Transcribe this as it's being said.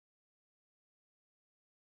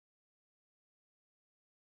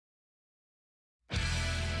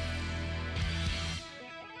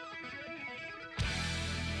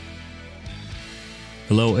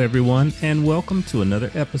Hello, everyone, and welcome to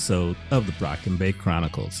another episode of the Brockton Bay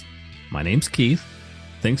Chronicles. My name's Keith.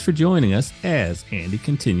 Thanks for joining us as Andy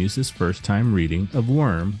continues his first-time reading of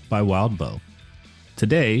Worm by Wildbow.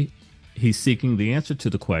 Today, he's seeking the answer to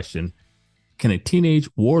the question, can a teenage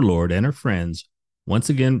warlord and her friends once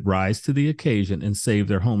again rise to the occasion and save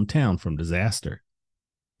their hometown from disaster?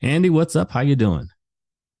 Andy, what's up? How you doing?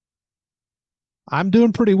 I'm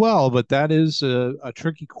doing pretty well, but that is a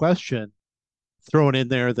tricky question. Throwing in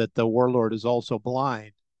there that the warlord is also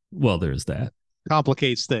blind Well, there's that.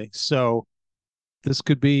 complicates things. So this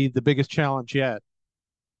could be the biggest challenge yet.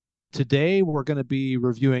 Today, we're going to be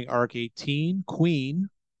reviewing Arc 18, Queen,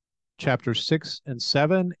 Chapters 6 and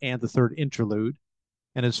 7, and the third interlude.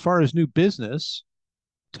 And as far as new business,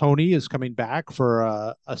 Tony is coming back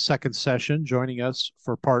for a second session, joining us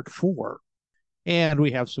for part 4. And we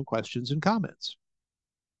have some questions and comments.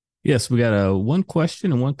 Yes, we got one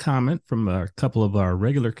question and one comment from a couple of our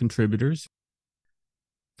regular contributors.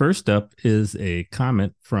 First up is a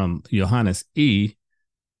comment from Johannes E.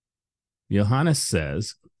 Johannes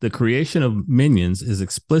says, the creation of minions is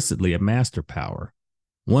explicitly a master power,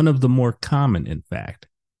 one of the more common, in fact,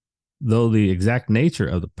 though the exact nature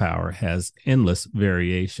of the power has endless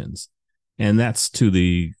variations. And that's to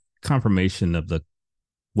the confirmation of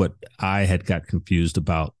what I had got confused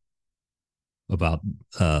about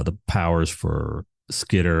the powers for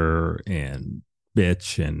Skitter and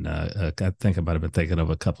Bitch, and I think I might have been thinking of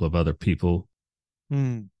a couple of other people.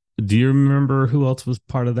 Do you remember who else was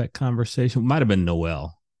part of that conversation? Might have been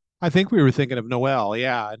Noel. I think we were thinking of Noel,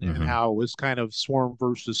 yeah, and how it was kind of swarm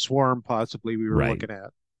versus swarm, possibly we were looking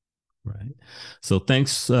at. Right. So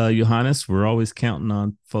thanks, Johannes. We're always counting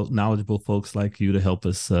on knowledgeable folks like you to help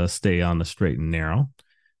us stay on the straight and narrow.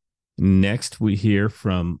 Next, we hear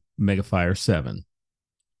from Megafire 7.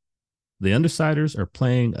 The Undersiders are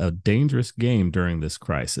playing a dangerous game during this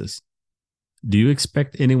crisis. Do you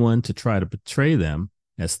expect anyone to try to betray them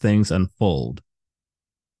as things unfold?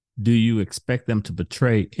 Do you expect them to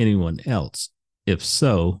betray anyone else? If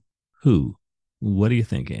so, who? What do you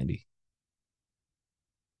think, Andy?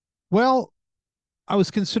 Well, I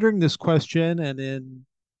was considering this question, and in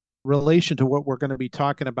relation to what we're going to be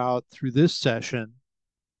talking about through this session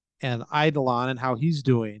and Eidolon and how he's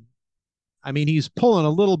doing, I mean, he's pulling a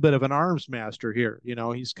little bit of an arms master here. You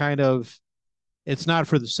know, he's kind of, it's not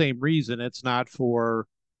for the same reason. It's not for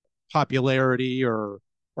popularity or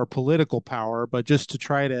political power, but just to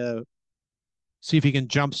try to see if he can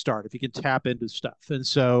jumpstart, if he can tap into stuff. And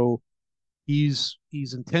so he's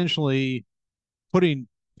intentionally putting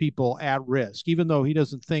people at risk, even though he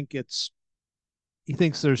doesn't think he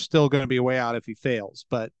thinks there's still going to be a way out if he fails.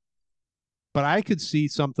 But I could see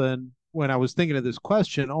something when I was thinking of this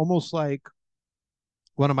question, almost like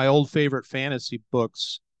one of my old favorite fantasy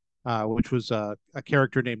books, which was a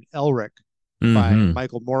character named Elric by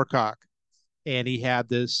Michael Moorcock. And he had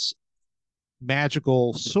this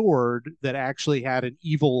magical sword that actually had an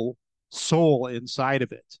evil soul inside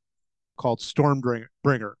of it called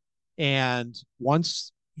Stormbringer. And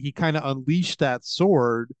once he kind of unleashed that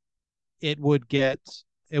sword, it would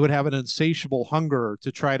have an insatiable hunger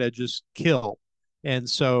to try to just kill. And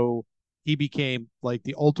so he became like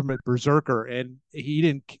the ultimate berserker, and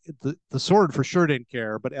the sword for sure didn't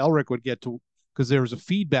care, but Elric would get to, because there was a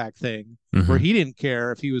feedback thing where he didn't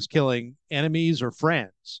care if he was killing enemies or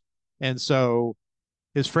friends. And so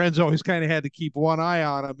his friends always kind of had to keep one eye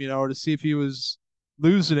on him, to see if he was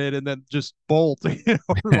losing it, and then just bolt,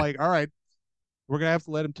 like, all right, we're going to have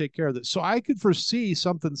to let him take care of this. So I could foresee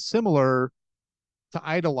something similar to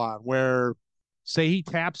Eidolon, where say he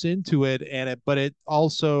taps into it but it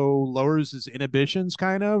also lowers his inhibitions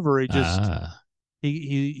kind of, or he just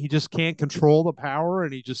can't control the power,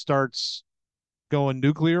 and he just starts going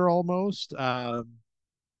nuclear almost, and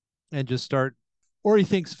just start, or he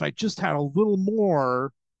thinks, if I just had a little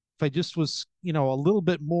more, if I just was, a little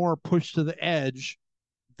bit more pushed to the edge,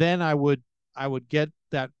 then I would get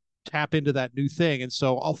that, tap into that new thing. And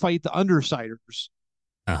so I'll fight the Undersiders,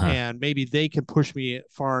 and maybe they can push me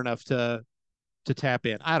far enough to tap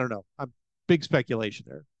in. I don't know. I'm big speculation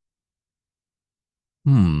there.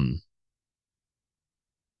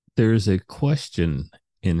 There's a question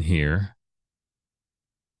in here.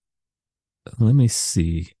 Let me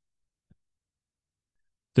see.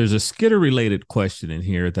 There's a Skitter related question in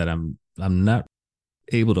here that I'm not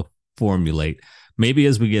able to formulate. Maybe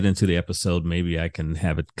as we get into the episode, maybe I can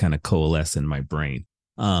have it kind of coalesce in my brain.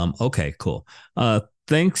 Okay, cool.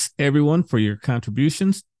 Thanks everyone for your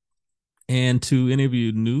contributions. And to any of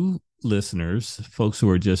you new listeners, folks who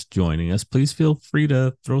are just joining us, please feel free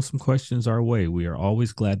to throw some questions our way. We are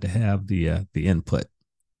always glad to have the input.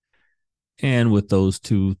 And with those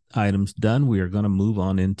two items done, we are going to move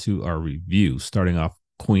on into our review, starting off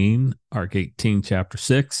Queen, Arc 18, Chapter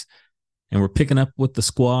 6. And we're picking up with the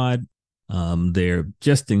squad. They're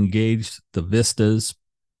just engaged the Vistas,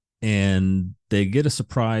 and they get a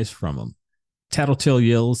surprise from them. Tattletale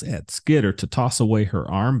yells at Skitter to toss away her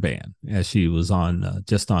armband as she was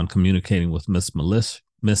just on communicating with Miss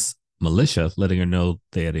Militia, letting her know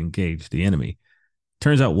they had engaged the enemy.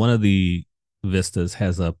 Turns out one of the Vistas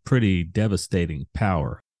has a pretty devastating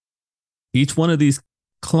power. Each one of these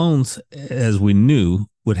clones, as we knew,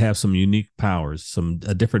 would have some unique powers,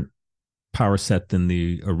 a different power set than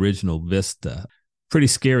the original Vista. Pretty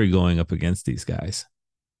scary going up against these guys.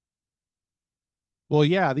 Well,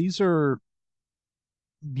 yeah, these are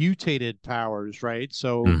mutated powers, right?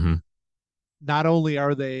 So not only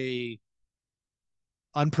are they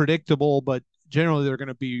unpredictable, but generally they're going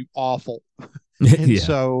to be awful. And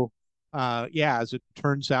so, as it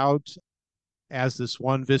turns out, as this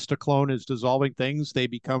one Vista clone is dissolving things, they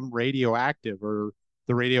become radioactive, or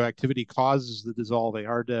the radioactivity causes the dissolving.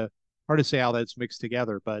 Hard to say how that's mixed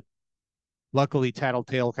together, but luckily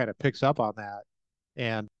Tattletale kind of picks up on that,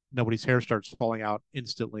 and nobody's hair starts falling out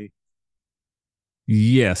instantly.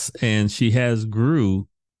 Yes, and she has Gru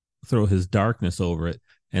throw his darkness over it,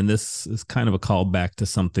 and this is kind of a callback to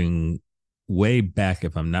something way back,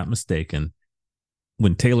 if I'm not mistaken,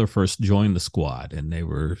 when Taylor first joined the squad and they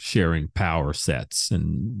were sharing power sets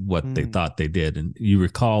and what they thought they did. And you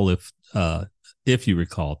recall, if you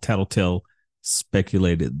recall, Tattletale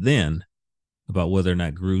speculated then about whether or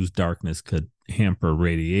not Gru's darkness could hamper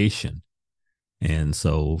radiation. And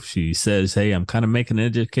so she says, hey, I'm kind of making an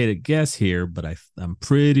educated guess here, but I'm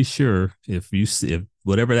pretty sure if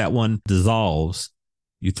whatever that one dissolves,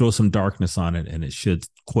 you throw some darkness on it and it should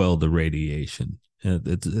quell the radiation.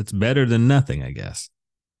 It's better than nothing, I guess.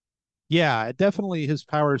 Yeah, definitely his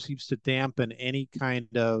power seems to dampen any kind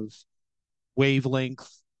of wavelength,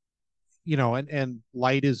 and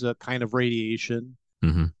light is a kind of radiation.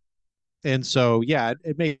 And so,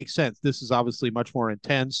 it makes sense. This is obviously much more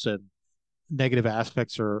intense, and negative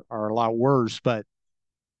aspects are a lot worse, but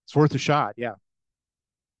it's worth a shot. Yeah.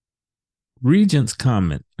 Regent's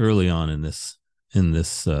comment early on in this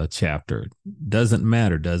chapter, doesn't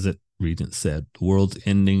matter, does it? Regent said, the world's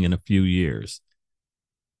ending in a few years.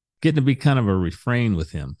 Getting to be kind of a refrain with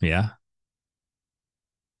him. Yeah.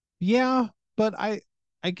 Yeah. But I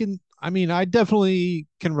definitely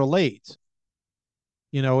can relate.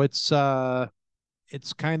 It's kind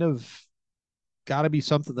of got to be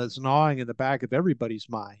something that's gnawing in the back of everybody's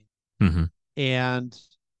mind. And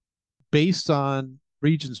based on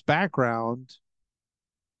Regent's background,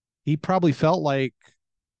 he probably felt like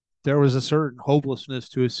there was a certain hopelessness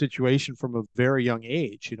to his situation from a very young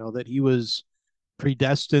age, that he was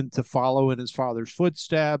predestined to follow in his father's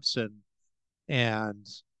footsteps and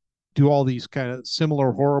do all these kind of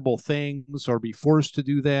similar horrible things, or be forced to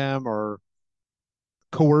do them, or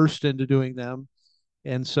coerced into doing them.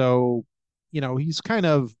 And so, he's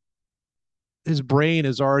his brain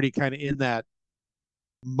is already kind of in that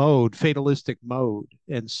fatalistic mode.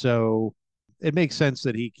 And so it makes sense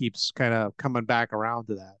that he keeps kind of coming back around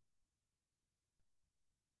to that.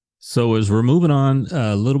 So as we're moving on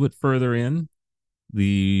a little bit further in,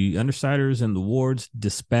 the Undersiders and the Wards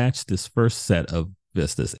dispatch this first set of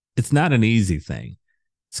Vistas. It's not an easy thing.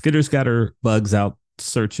 Skitter's got her bugs out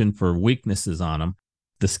searching for weaknesses on them.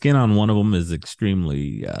 The skin on one of them is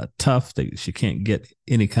extremely tough. She can't get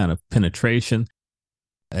any kind of penetration.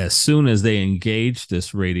 As soon as they engage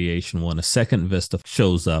this radiation one, a second Vista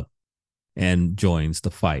shows up and joins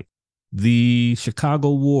the fight. The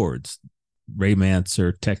Chicago Wards,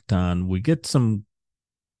 Raymancer, Tecton, we get some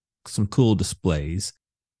cool displays.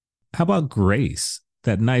 How about Grace?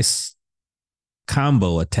 That nice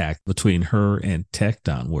combo attack between her and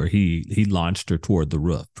Tecton, where he launched her toward the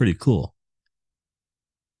roof. Pretty cool.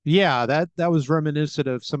 Yeah, that was reminiscent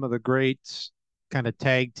of some of the great kind of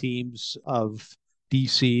tag teams of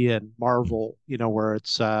DC and Marvel, where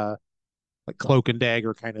it's like Cloak and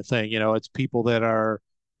Dagger kind of thing. It's people that are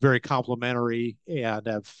very complementary and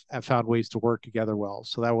have found ways to work together well.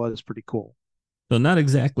 So that was pretty cool. So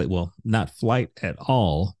not flight at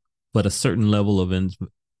all, but a certain level of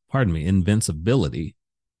invincibility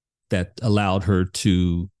that allowed her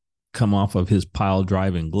to come off of his pile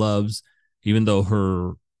driving gloves, even though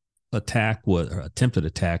her attempted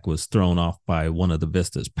attack was thrown off by one of the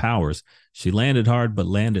Vista's powers. She landed hard, but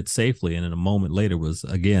landed safely, and in a moment later was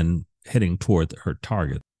again heading toward her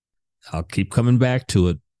target. I'll keep coming back to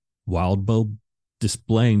it. Wildbow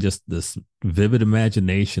displaying just this vivid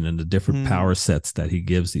imagination and the different power sets that he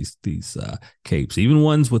gives these capes, even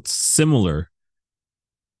ones with similar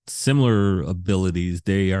similar abilities.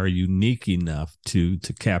 They are unique enough to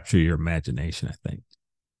capture your imagination, I think.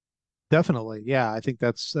 Definitely. Yeah, I think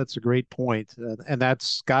that's a great point. And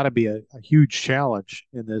that's got to be a huge challenge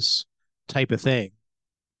in this type of thing.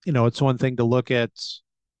 It's one thing to look at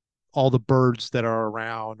all the birds that are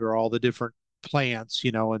around or all the different plants,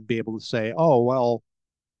 and be able to say, oh, well,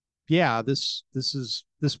 yeah, this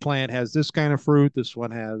plant has this kind of fruit, this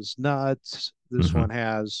one has nuts, this Mm-hmm. one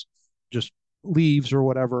has just leaves or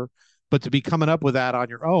whatever. But to be coming up with that on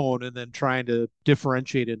your own and then trying to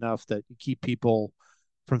differentiate enough that you keep people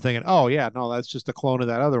from thinking, oh yeah, no, that's just a clone of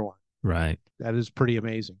that other one. Right. That is pretty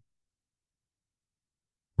amazing.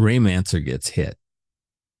 Raymancer gets hit.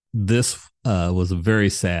 This was a very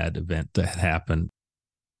sad event that happened.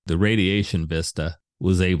 The radiation vista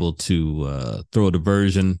was able to throw a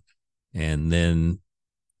diversion and then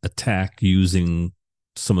attack using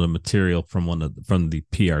some of the material from the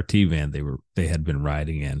PRT van they had been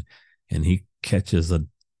riding in, and he catches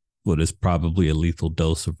what is probably a lethal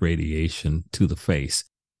dose of radiation to the face.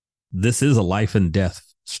 This is a life and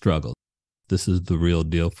death struggle. This is the real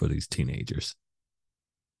deal for these teenagers.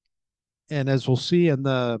 And as we'll see in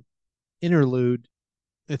the interlude,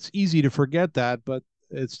 it's easy to forget that, but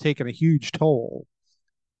it's taken a huge toll.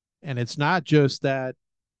 And it's not just that,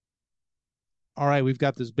 all right, we've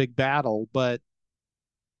got this big battle, but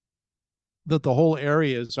that the whole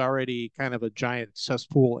area is already kind of a giant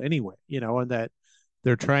cesspool anyway, and that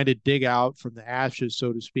they're trying to dig out from the ashes,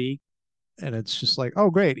 so to speak. And it's just like, oh,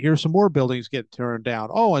 great, here's some more buildings get turned down.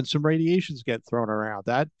 Oh, and some radiations get thrown around.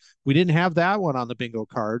 That we didn't have that one on the bingo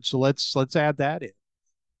card, so let's add that in.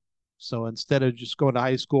 So instead of just going to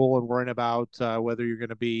high school and worrying about whether you're going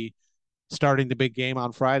to be starting the big game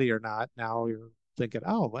on Friday or not, now you're thinking,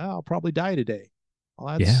 oh, well, I'll probably die today.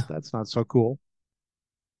 Well, Yeah. that's not so cool.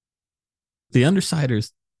 The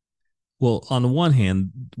Undersiders, well, on the one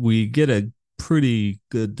hand, we get a pretty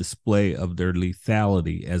good display of their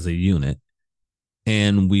lethality as a unit.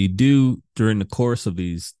 And we do, during the course of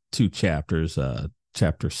these two chapters,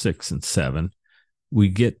 chapter 6 and 7, we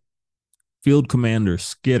get Field Commander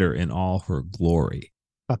Skitter in all her glory.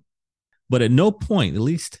 But at no point, at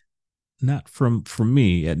least not from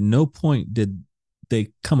me, at no point did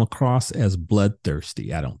they come across as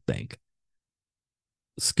bloodthirsty, I don't think.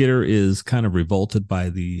 Skitter is kind of revolted by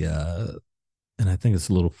and I think it's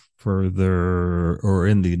a little further or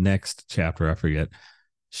in the next chapter, I forget.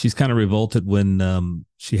 She's kind of revolted when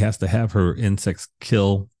she has to have her insects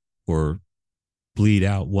kill or bleed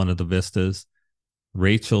out one of the vistas.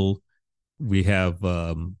 Rachel, we have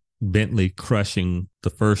Bentley crushing the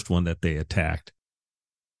first one that they attacked.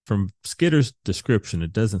 From Skitter's description,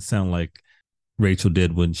 it doesn't sound like Rachel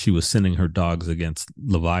did when she was sending her dogs against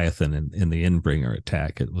Leviathan in the Endbringer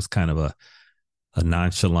attack. It was kind of a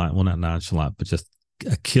nonchalant, well, not nonchalant, but just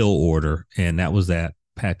a kill order. And that was that.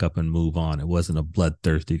 Pack up and move on. It wasn't a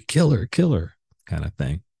bloodthirsty killer kind of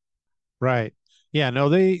thing. Right. Yeah, no,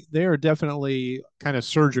 they are definitely kind of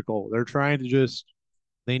surgical. They're trying to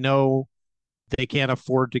they know they can't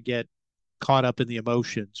afford to get caught up in the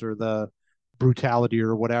emotions or the brutality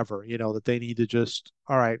or whatever, that they need to just,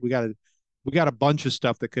 all right, we got a bunch of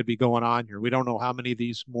stuff that could be going on here. We don't know how many of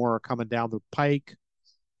these more are coming down the pike.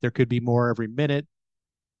 There could be more every minute.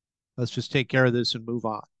 Let's just take care of this and move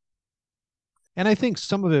on. And I think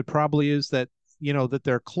some of it probably is that, that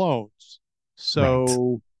they're clones. Right.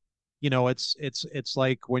 So, it's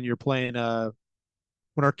like when you're playing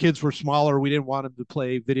when our kids were smaller, we didn't want them to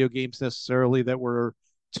play video games necessarily that were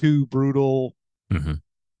too brutal, Mm-hmm.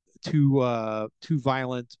 too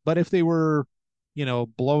violent. But if they were,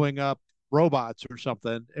 blowing up robots or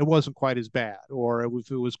something, it wasn't quite as bad. Or if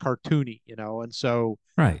it was cartoony, And so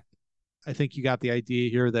Right. I think you got the idea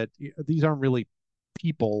here that these aren't really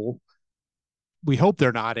people. We hope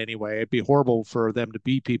they're not anyway. It'd be horrible for them to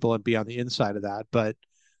be people and be on the inside of that. But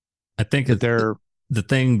I think they're the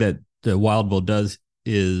thing that the Wildbow does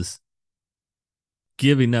is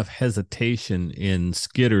give enough hesitation in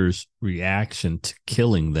Skitter's reaction to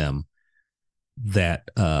killing them that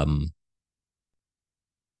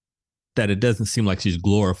that it doesn't seem like she's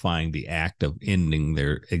glorifying the act of ending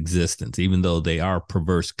their existence, even though they are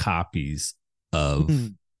perverse copies of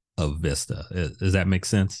Vista. Does that make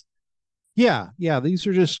sense? yeah. These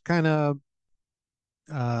are just kind of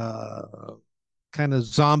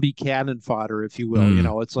zombie cannon fodder, if you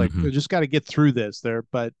will. It's like Mm-hmm. we just got to get through this there,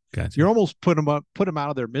 but you're Gotcha. almost put them out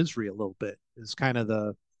of their misery a little bit. Is kind of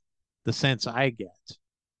the sense I get.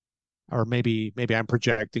 Or maybe I'm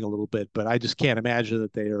projecting a little bit, but I just can't imagine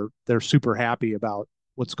that they're super happy about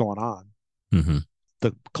what's going on. Mm-hmm.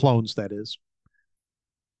 The clones, that is.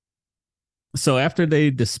 So after they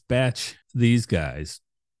dispatch these guys,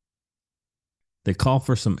 they call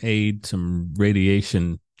for some aid, some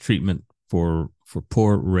radiation treatment for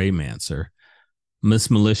poor Raymancer.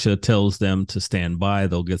 Miss Militia tells them to stand by.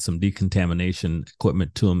 They'll get some decontamination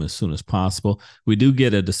equipment to him as soon as possible. We do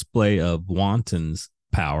get a display of Wanton's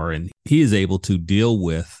power, and he is able to deal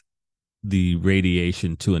with the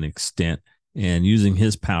radiation to an extent. And using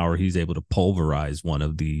his power, he's able to pulverize one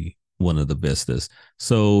of the Vistas.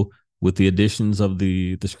 So with the additions of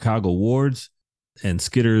the Chicago wards and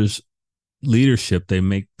Skitter's leadership, they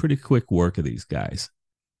make pretty quick work of these guys.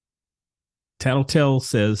 Tattletale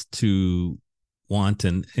says to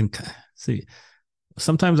Wanton, and see,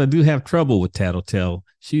 sometimes I do have trouble with Tattletale.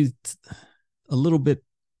 She's a little bit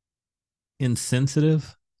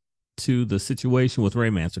insensitive to the situation with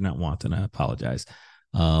Raymancer, not Wanton. I apologize.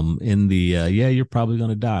 In the yeah, you're probably going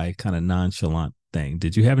to die kind of nonchalant thing.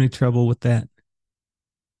 Did you have any trouble with that?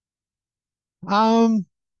 Not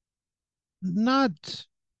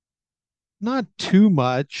too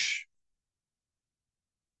much.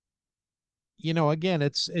 Again,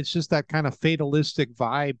 it's just that kind of fatalistic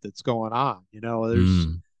vibe that's going on.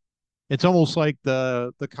 It's almost like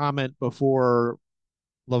the comment before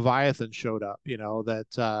Leviathan showed up,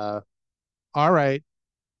 that all right,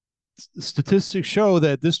 statistics show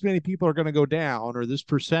that this many people are going to go down, or this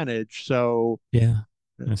percentage. So yeah,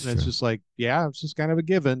 that's true. It's just like, yeah, it's just kind of a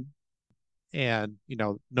given. And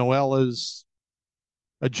Noelle is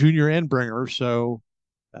a junior endbringer, so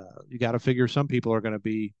you got to figure some people are going to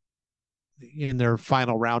be in their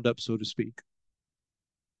final roundup, so to speak.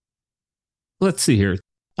 Let's see here.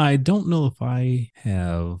 I don't know if I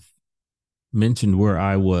have mentioned where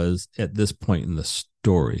I was at this point in the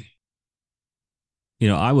story.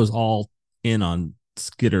 I was all in on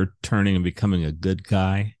Skitter turning and becoming a good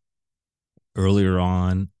guy earlier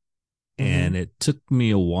on. And it took me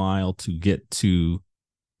a while to get to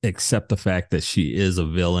accept the fact that she is a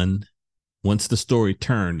villain. Once the story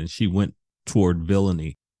turned and she went toward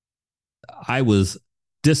villainy, I was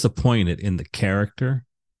disappointed in the character,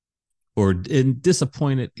 or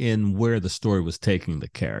disappointed in where the story was taking the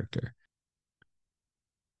character.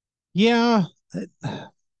 Yeah.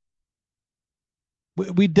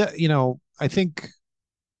 I think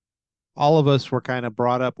all of us were kind of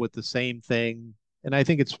brought up with the same thing. And I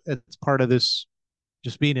think it's part of this,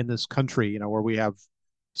 just being in this country, where we have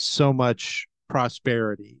so much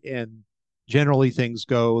prosperity and generally things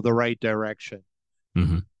go the right direction.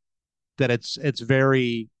 Mm-hmm. That it's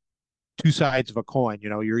very two sides of a coin.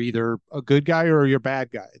 You're either a good guy or you're a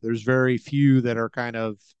bad guy. There's very few that are kind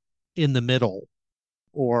of in the middle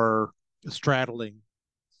or straddling.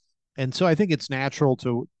 And so I think it's natural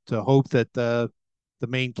to hope that the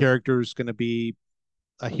main character is going to be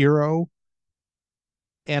a hero.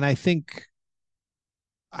 And I think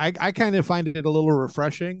I kind of find it a little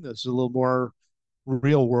refreshing. This is a little more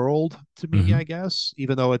real world to me, I guess,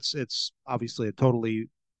 even though it's obviously a totally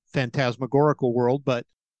phantasmagorical world, but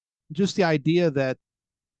just the idea that,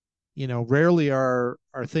 rarely are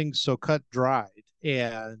things so cut dried.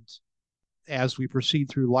 And as we proceed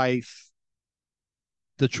through life,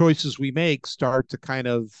 the choices we make start to kind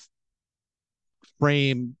of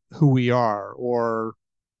frame who we are, or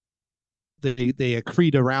they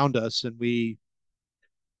accrete around us, and we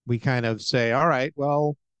kind of say, all right,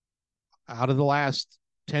 well, out of the last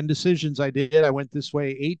 10 decisions I did, I went this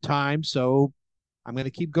way 8 times, so I'm going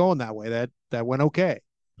to keep going that way. That went okay.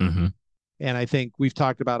 Mm-hmm. And I think we've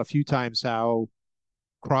talked about a few times how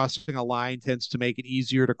crossing a line tends to make it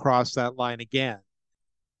easier to cross that line again.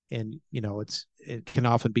 And, it can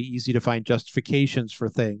often be easy to find justifications for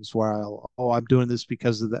things where, I'm doing this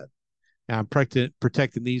because of that. And I'm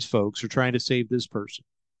protecting these folks, or trying to save this person.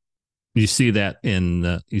 You see that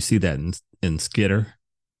in Skitter.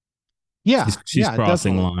 Yeah, she's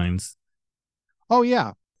crossing definitely. lines. Oh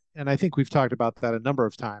yeah, and I think we've talked about that a number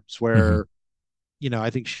of times where, I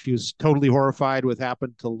think she was totally horrified with what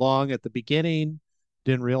happened to Lung at the beginning,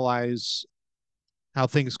 didn't realize how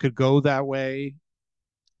things could go that way.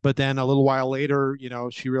 But then a little while later,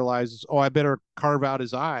 she realizes, I better carve out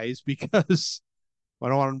his eyes because I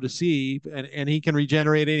don't want him to see, and he can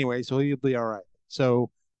regenerate anyway, so he'll be all right. So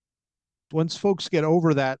once folks get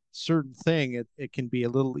over that certain thing, it can be a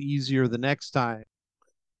little easier the next time.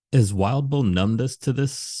 Is Wildbow numbness to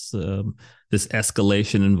this this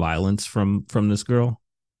escalation in violence from this girl?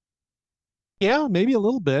 Yeah, maybe a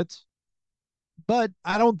little bit, but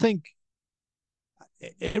I don't think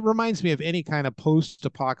it reminds me of any kind of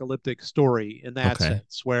post-apocalyptic story in that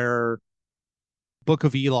sense, where Book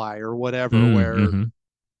of Eli or whatever, where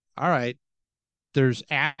all right, there's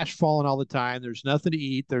ash falling all the time, there's nothing to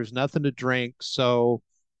eat, there's nothing to drink, so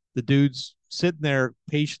the dude's sitting there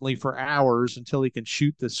patiently for hours until he can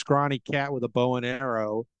shoot this scrawny cat with a bow and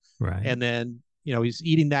arrow. Right. And then, he's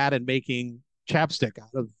eating that and making chapstick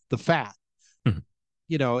out of the fat. Mhm.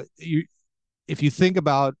 If you think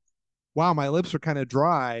about, wow, my lips are kind of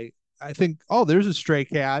dry, I think, oh, there's a stray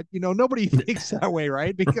cat. Nobody thinks that way,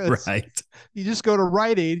 right? Because Right. you just go to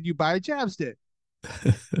Rite Aid and you buy a chapstick.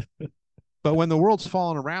 But when the world's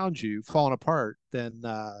falling around you, falling apart, then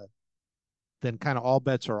kind of all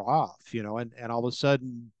bets are off, and all of a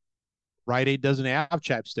sudden Rite Aid doesn't have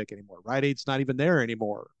chapstick anymore. Rite Aid's not even there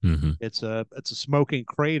anymore. Hmm. It's a smoking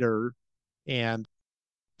crater, and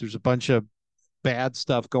there's a bunch of bad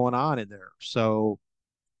stuff going on in there. So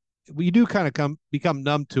we do kind of become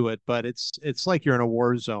numb to it, but it's like you're in a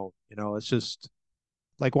war zone. It's just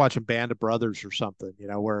like watching Band of Brothers or something.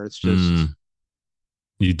 Where it's just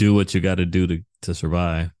You do what you got to do to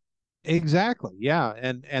survive. exactly, yeah,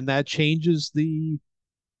 and that changes the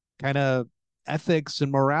kind of ethics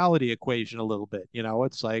and morality equation a little bit.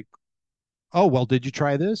 It's like, oh, well, did you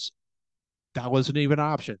try this? That wasn't even an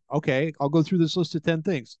option. Okay, I'll go through this list of 10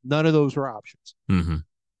 things. None of those were options. Hmm.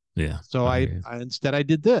 Yeah. So I I, hear you. I instead I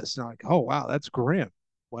did this. And I'm like, oh wow, that's grim.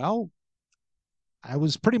 Well, I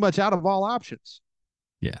was pretty much out of all options.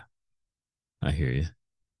 Yeah. I hear you.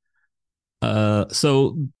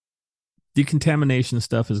 So decontamination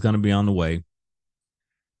stuff is going to be on the way.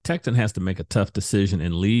 Tecton has to make a tough decision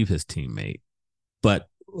and leave his teammate, but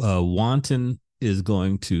Wanton is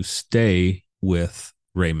going to stay with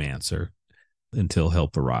Raymancer until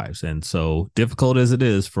help arrives. And so, difficult as it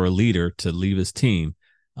is for a leader to leave his team,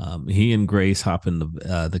 he and Grace hop in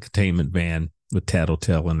the containment van with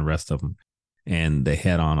Tattletale and the rest of them, and they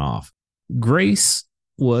head on off. Grace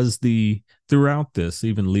was throughout this,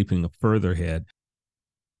 even leaping further ahead,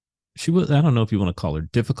 she was, I don't know if you want to call her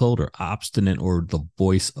difficult or obstinate or the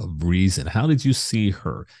voice of reason. How did you see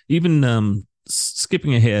her? Even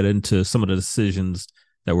skipping ahead into some of the decisions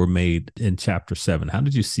that were made in chapter 7, how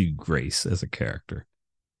did you see Grace as a character?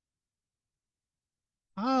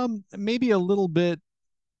 Maybe a little bit,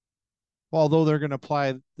 although they're going to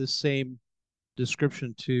apply the same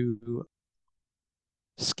description to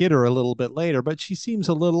Skitter a little bit later, but she seems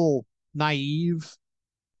a little naive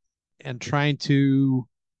and trying to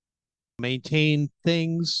maintain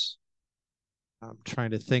things. I'm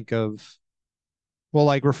trying to think of, well,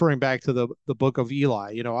 like referring back to the book of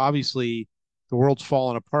Eli, obviously the world's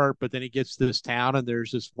falling apart, but then he gets to this town and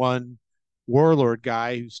there's this one warlord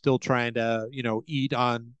guy who's still trying to, eat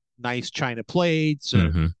on nice china plates,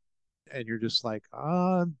 Mm-hmm. and you're just like,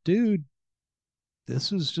 dude,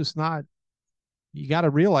 this is just not, you got to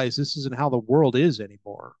realize this isn't how the world is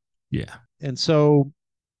anymore. Yeah. And so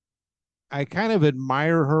I kind of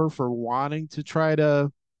admire her for wanting to try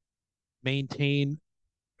to maintain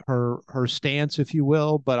her stance, if you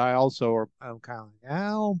will. But I'm kind of like,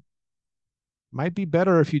 well, might be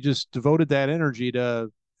better if you just devoted that energy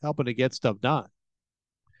to helping to get stuff done.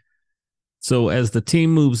 So as the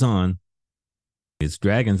team moves on, it's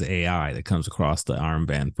Dragon's AI that comes across the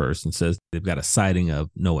armband first and says they've got a sighting of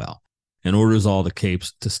Noel and orders all the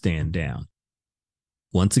capes to stand down.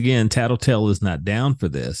 Once again, Tattletale is not down for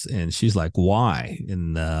this, and she's like, why?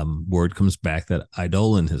 And word comes back that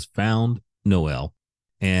Eidolon has found Noel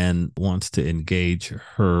and wants to engage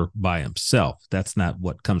her by himself. That's not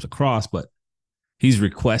what comes across, but he's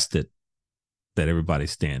requested that everybody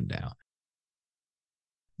stand down.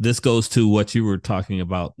 This goes to what you were talking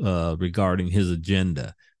about regarding his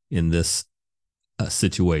agenda in this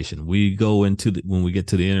situation. We go into when we get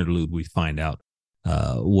to the interlude, we find out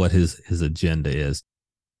what his agenda is.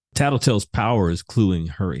 Tattletale's power is cluing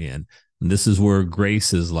her in. And this is where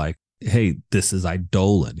Grace is like, hey, this is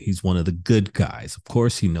Eidolon. He's one of the good guys. Of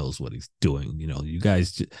course he knows what he's doing. You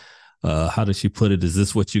guys, how does she put it? Is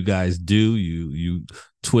this what you guys do? You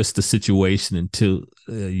twist the situation until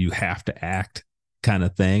you have to act kind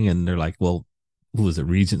of thing. And they're like, well, who was it?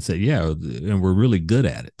 Regent said, yeah, and we're really good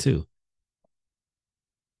at it too.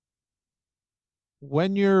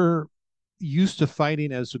 When you're used to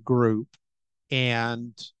fighting as a group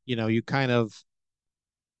and, you kind of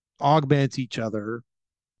augment each other,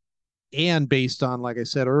 and based on, like I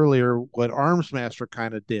said earlier, what Armsmaster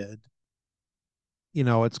kind of did,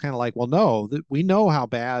 it's kind of like, well, no, we know how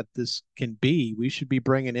bad this can be. We should be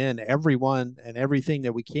bringing in everyone and everything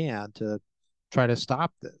that we can to try to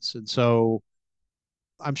stop this. And so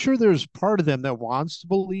I'm sure there's part of them that wants to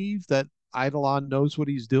believe that Eidolon knows what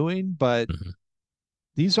he's doing, but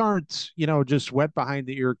these aren't, just wet behind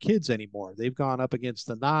the ear kids anymore. They've gone up against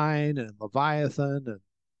the Nine and Leviathan, and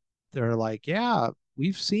they're like, yeah,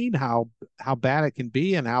 we've seen how bad it can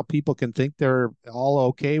be and how people can think they're all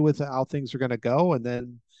okay with how things are going to go, and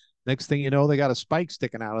then Next thing you know, they got a spike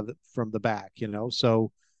sticking out of from the back, you know.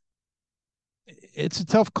 So it's a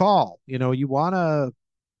tough call. You know, you want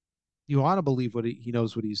to believe what he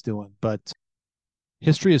knows what he's doing, but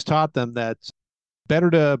history has taught them that better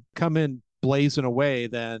to come in blazing away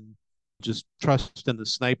than just trust in the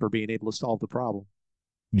sniper being able to solve the problem.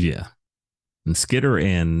 Yeah. And Skitter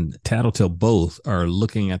and Tattletale both are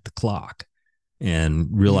looking at the clock and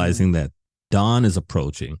realizing that dawn is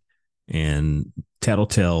approaching. And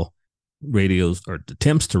Tattletale radios or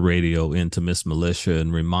attempts to radio into Miss Militia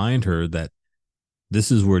and remind her that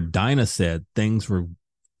this is where Dinah said things were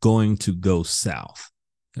going to go south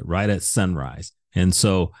right at sunrise. And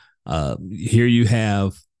so here you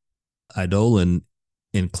have Eidolon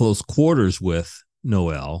in close quarters with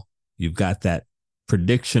Noel. You've got that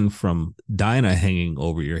prediction from Dinah hanging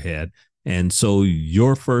over your head. And so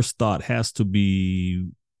your first thought has to be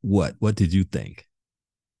what? What did you think?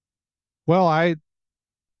 Well,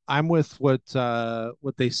 I'm with what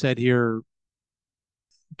they said here.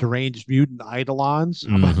 Deranged mutant eidolons.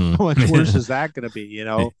 Mm-hmm. How much worse is that going to be? You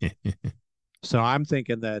know. So I'm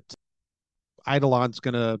thinking that eidolon's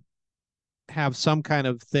going to have some kind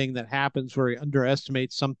of thing that happens where he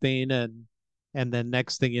underestimates something, and then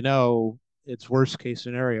next thing you know, it's worst case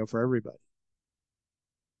scenario for everybody.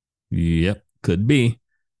 Yep, could be.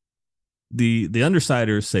 The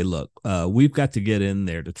Undersiders say, look, we've got to get in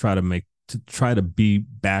there to try to be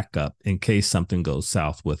backup in case something goes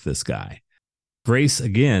south with this guy. Grace,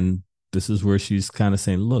 again, this is where she's kind of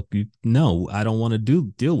saying, look, no, I don't want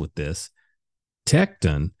to deal with this.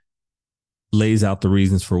 Tecton lays out the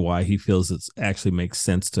reasons for why he feels it actually makes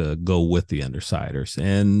sense to go with the Undersiders.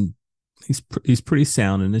 And he's pretty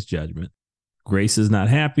sound in his judgment. Grace is not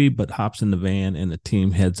happy, but hops in the van and the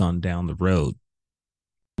team heads on down the road.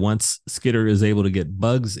 Once Skitter is able to get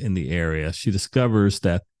Bugs in the area, she discovers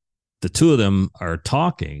that the two of them are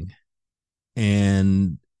talking,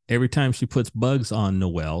 and every time she puts Bugs on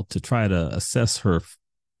Noelle to try to assess her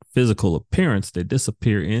physical appearance, they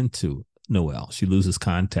disappear into Noelle. She loses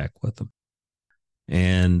contact with them.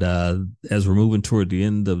 And as we're moving toward the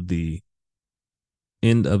end of the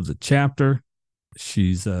chapter,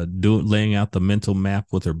 she's laying out the mental map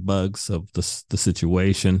with her Bugs of the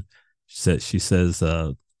situation. She says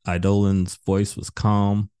Eidolon's voice was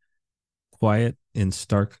calm, quiet, in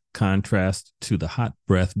stark contrast to the hot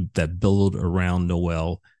breath that billowed around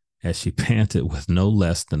Noelle as she panted with no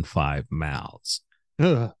less than 5 mouths.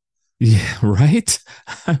 Ugh. Yeah, right?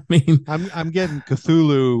 I mean, I'm getting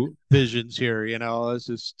Cthulhu visions here, you know. It's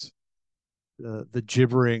just the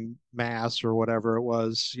gibbering mass or whatever it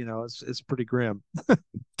was, you know. It's pretty grim.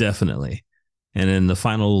 definitely. And then the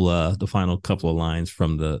final couple of lines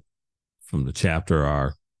from the chapter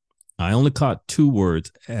are, I only caught 2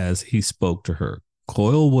 words as he spoke to her.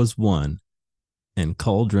 Coil was one and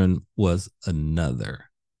Cauldron was another.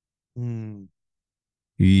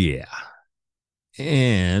 Yeah.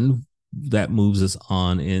 And that moves us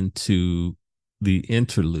on into the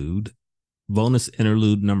interlude, bonus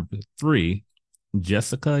interlude number 3,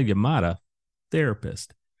 Jessica Yamada,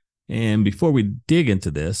 therapist. And before we dig into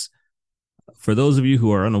this, for those of you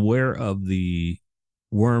who are unaware of the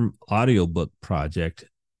Worm audiobook project,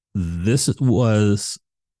 this was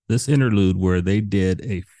this interlude where they did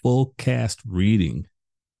a full cast reading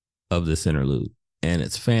of this interlude, and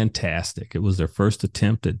it's fantastic. It was their first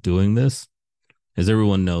attempt at doing this. As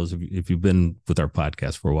everyone knows, if you've been with our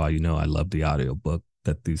podcast for a while, you know I love the audiobook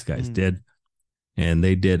that these guys did. And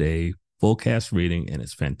they did a full cast reading, and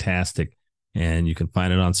it's fantastic. And you can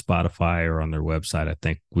find it on Spotify or on their website. I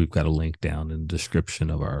think we've got a link down in the description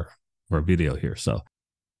of our video here. So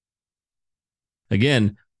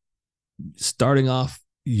again, starting off,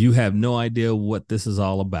 you have no idea what this is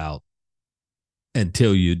all about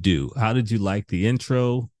until you do. How did you like the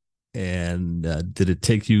intro? And did it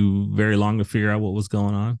take you very long to figure out what was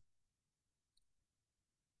going on?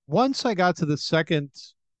 Once I got to the second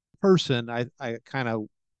person, I kind of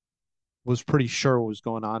was pretty sure what was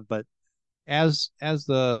going on. But as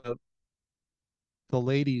the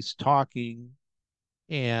lady's talking,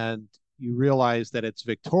 and you realize that it's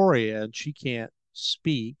Victoria and she can't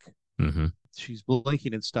speak, she's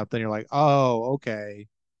blinking and stuff, then you're like, oh, okay.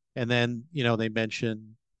 And then, you know, they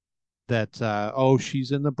mention that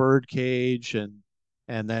she's in the bird cage, and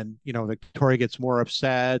then, you know, Victoria gets more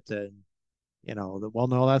upset, and, you know, well,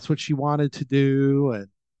 no, that's what she wanted to do. And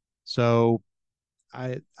so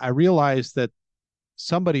I realized that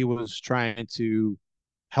somebody was trying to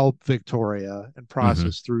help Victoria and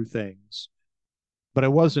process through things, but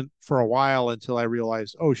it wasn't for a while until I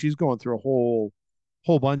realized, oh, she's going through a whole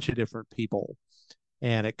bunch of different people.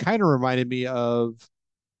 And it kind of reminded me of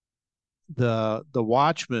the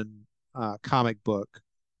Watchmen comic book,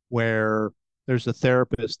 where there's a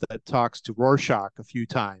therapist that talks to Rorschach a few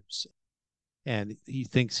times, and he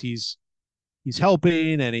thinks he's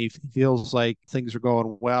helping, and he feels like things are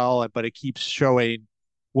going well, but it keeps showing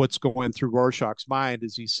what's going through Rorschach's mind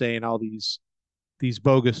as he's saying all these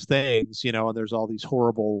bogus things, and there's all these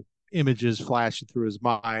horrible images flashing through his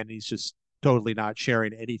mind. He's just totally not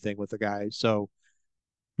sharing anything with the guy. So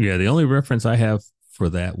Yeah, the only reference I have for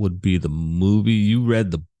that would be the movie. You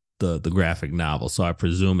read the graphic novel, so I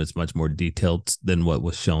presume it's much more detailed than what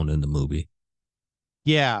was shown in the movie.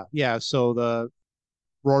 yeah. So the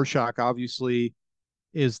Rorschach obviously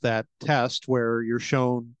is that test where you're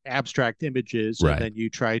shown abstract images, and Right. then you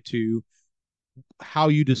try to, how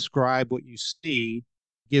you describe what you see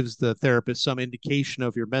gives the therapist some indication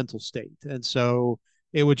of your mental state. And so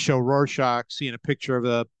it would show Rorschach seeing a picture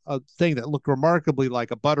of a thing that looked remarkably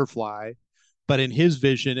like a butterfly, but in his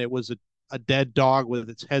vision, it was a dead dog with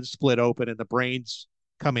its head split open and the brains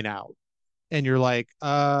coming out. And you're like,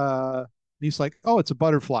 he's like, oh, it's a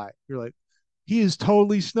butterfly. You're like, he is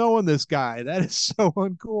totally snowing this guy. That is so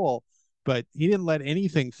uncool. But he didn't let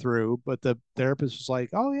anything through. But the therapist was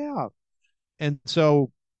like, oh, yeah. And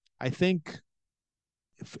so I think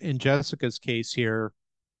in Jessica's case here,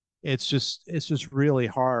 it's just really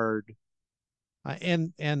hard.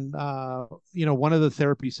 And one of the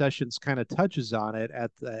therapy sessions kind of touches on it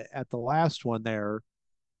at the last one there,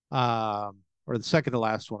 or the second to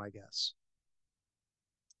last one, I guess.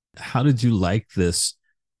 How did you like this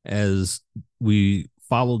as we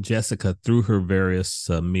follow Jessica through her various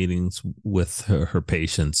meetings with her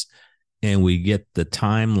patients, and we get the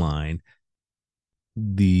timeline,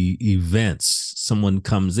 the events? Someone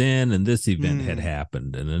comes in and this event had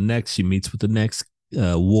happened, and the next she meets with the next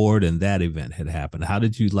ward and that event had happened. How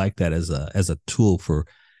did you like that as a tool for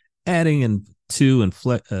adding and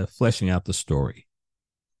fleshing out the story?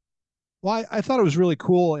 Well, I thought it was really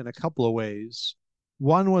cool in a couple of ways.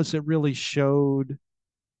 One was it really showed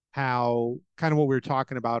how, kind of what we were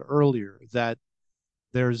talking about earlier, that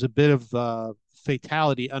there's a bit of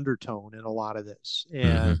fatality undertone in a lot of this, Mm-hmm.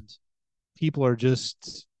 and people are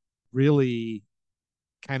just really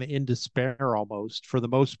kind of in despair almost for the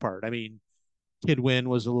most part. I mean, Kidwin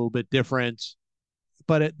was a little bit different,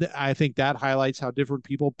 but I think that highlights how different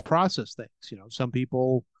people process things. Some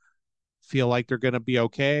people feel like they're going to be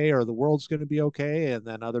okay or the world's going to be okay, and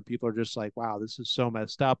then other people are just like, wow, this is so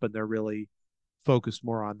messed up, and they're really focused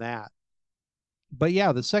more on that. But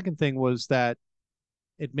yeah, the second thing was that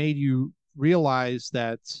it made you realize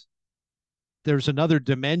that there's another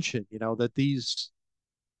dimension, that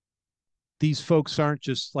these folks aren't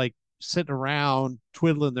just like sitting around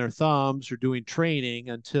twiddling their thumbs or doing training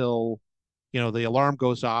until the alarm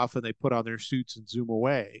goes off and they put on their suits and zoom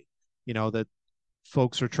away. That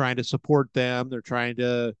folks are trying to support them, they're trying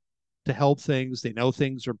to help things, they know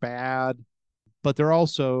things are bad, but they're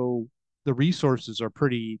also, the resources are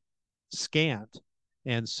pretty scant,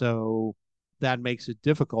 and so that makes it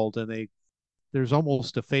difficult. And there's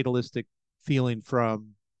almost a fatalistic feeling from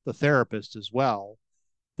the therapist as well,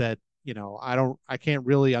 that I can't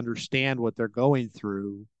really understand what they're going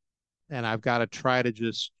through, and I've got to try to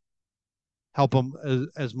just help them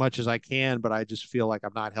as much as I can, but I just feel like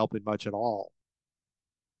I'm not helping much at all.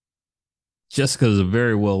 Jessica is a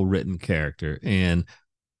very well written character, and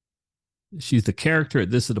she's the character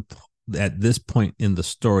at this point in the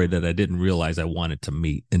story that I didn't realize I wanted to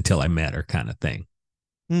meet until I met her, kind of thing.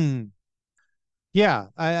 Yeah,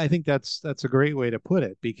 I think that's a great way to put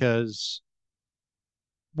it, because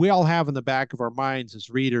we all have in the back of our minds as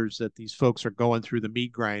readers that these folks are going through the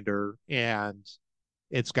meat grinder, and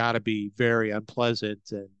it's got to be very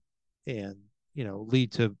unpleasant and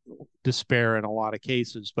lead to despair in a lot of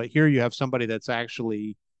cases. But here you have somebody that's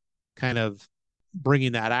actually kind of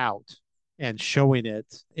bringing that out and showing it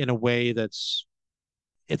in a way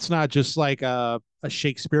it's not just like a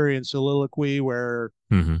Shakespearean soliloquy where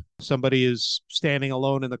Mm-hmm. somebody is standing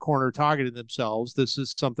alone in the corner talking to themselves. This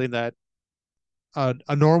is something that a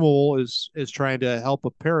normal is trying to help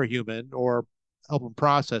a parahuman, or help them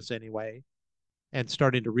process anyway, and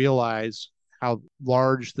starting to realize how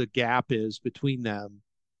large the gap is between them,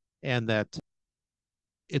 and that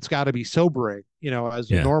it's got to be sobering.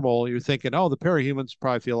 As a Yeah, normal, you're thinking, oh, the parahumans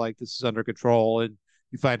probably feel like this is under control, and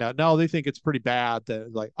you find out no, they think it's pretty bad.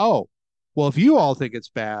 That, like, oh, well, if you all think it's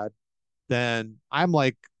bad, then I'm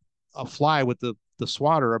like a fly with the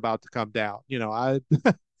swatter about to come down.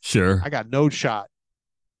 sure. I got no shot.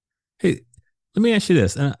 Hey, let me ask you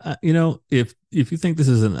this. If you think this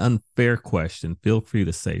is an unfair question, feel free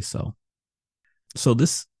to say so. So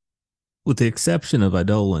with the exception of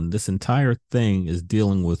Idolan, this entire thing is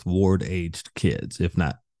dealing with ward-aged kids, if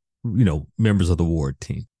not, members of the ward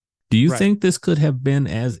team. Do you Right. think this could have been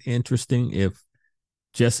as interesting if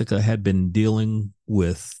Jessica had been dealing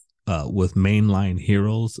with mainline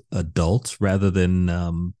heroes, adults, rather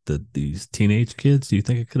than these teenage kids? Do you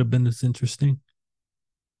think it could have been as interesting?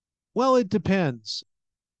 Well, it depends.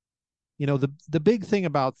 The big thing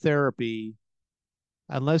about therapy,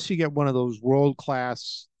 unless you get one of those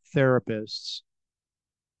world-class therapists,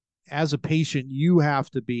 as a patient, you have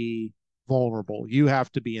to be vulnerable. You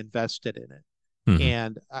have to be invested in it. Mm-hmm.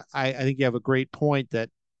 And I think you have a great point that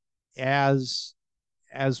as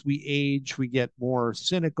we age, we get more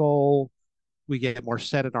cynical, we get more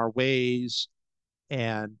set in our ways,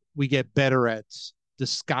 and we get better at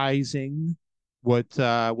disguising what's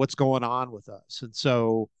going on with us. And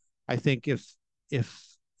so I think if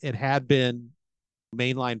it had been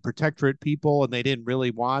mainline protectorate people and they didn't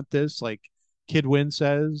really want this, like Kidwin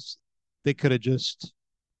says, they could have just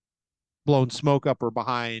blown smoke up her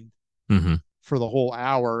behind Mm-hmm. for the whole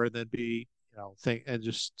hour and then be, think and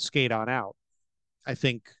just skate on out. I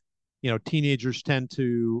think, teenagers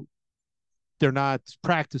they're not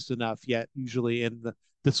practiced enough yet, usually in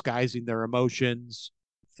disguising their emotions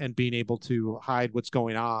and being able to hide what's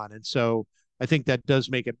going on. And so I think that does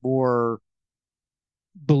make it more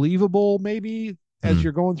believable, maybe, as Mm-hmm.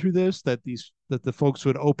 you're going through this, that the folks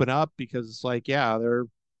would open up, because it's like, yeah,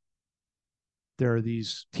 there are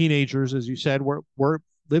these teenagers, as you said, we're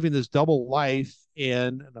living this double life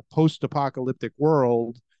in a post-apocalyptic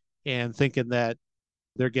world and thinking that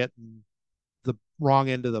they're getting the wrong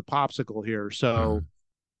end of the popsicle here. Mm-hmm. So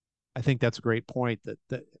I think that's a great point,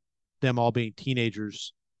 that them all being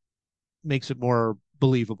teenagers makes it more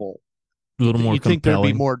believable. A little more You'd think there'd be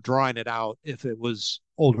compelling. more drawing it out if it was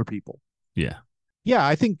older people. Yeah. Yeah,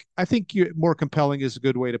 I think more compelling is a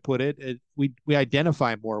good way to put it. We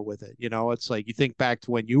identify more with it. It's like you think back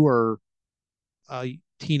to when you were a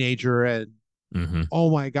teenager and, Mm-hmm. oh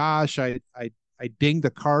my gosh, I dinged the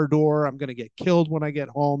car door. I'm gonna get killed when I get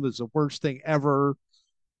home. This is the worst thing ever.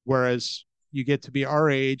 Whereas you get to be our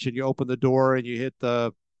age and you open the door and you hit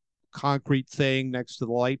the concrete thing next to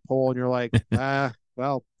the light pole and you're like,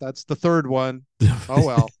 well, that's the third one. Oh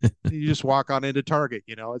well. You just walk on into Target.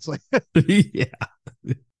 It's like, Yeah.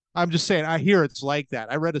 I'm just saying, I hear it's like that.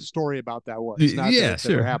 I read a story about that once. Not that Yeah, it's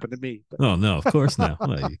ever sure. happened to me, but Oh no, of course not.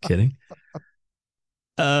 Well, are you kidding?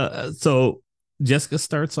 So Jessica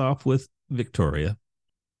starts off with Victoria,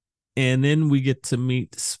 and then we get to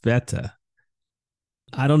meet Sveta.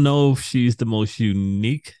 I don't know if she's the most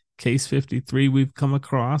unique case 53 we've come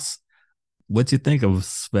across. What you think of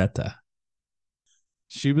Sveta?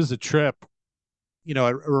 she was a trip. It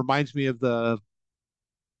reminds me of the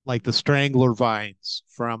strangler vines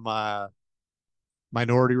from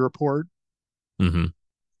Minority Report. Mm-hmm.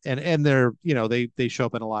 And they're, they show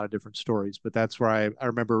up in a lot of different stories, but that's where I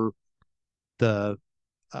remember the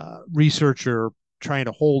researcher trying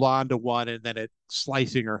to hold on to one and then it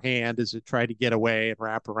slicing her hand as it tried to get away and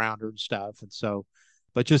wrap around her and stuff. And so,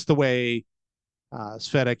 but just the way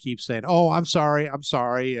Sveta keeps saying, "Oh, I'm sorry, I'm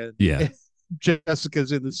sorry," and Yeah.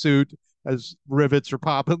 Jessica's in the suit as rivets are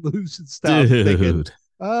popping loose and stuff, thinking, Dude.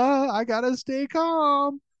 I gotta stay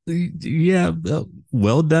calm. Yeah.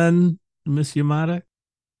 Well done, Miss Yamada.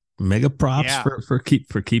 Mega props Yeah, for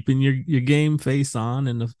keeping your game face on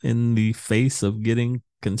in the face of getting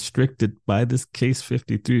constricted by this case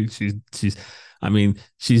 53. She's I mean,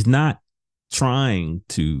 she's not trying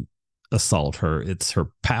to assault her. It's her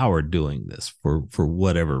power doing this for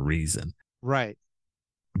whatever reason. right.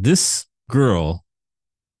 This girl,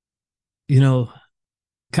 you know,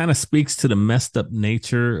 kind of speaks to the messed up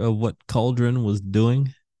nature of what Cauldron was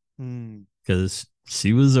doing, Hmm. because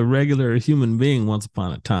she was a regular human being once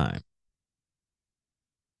upon a time.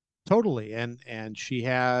 Totally. And she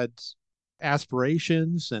had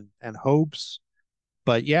aspirations and hopes,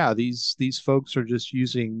 but yeah, these folks are just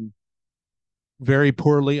using very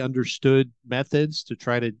poorly understood methods to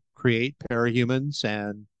try to create parahumans,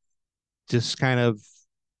 and just kind of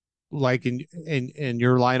like in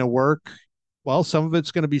your line of work, well, some of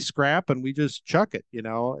it's going to be scrap and we just chuck it, and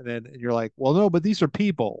then and you're like, well, no, but these are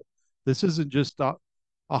people. This isn't just a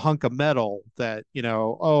hunk of metal that,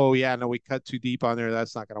 oh yeah, no, we cut too deep on there,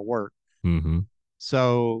 that's not going to work. Mm-hmm.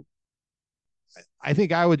 So I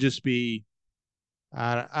think I would just be,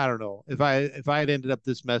 I don't know, if I had ended up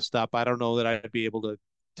this messed up, I don't know that I'd be able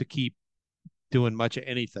to keep doing much of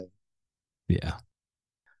anything. Yeah.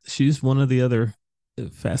 She's one of the other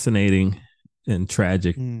fascinating and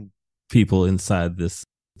tragic Mm. people inside this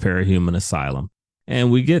parahuman asylum. And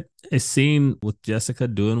we get a scene with Jessica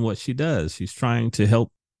doing what she does. She's trying to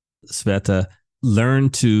help Sveta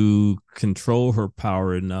learned to control her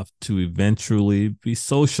power enough to eventually be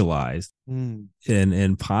socialized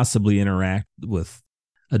and possibly interact with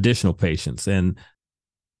additional patients. And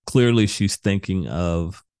clearly she's thinking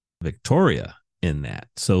of Victoria in that.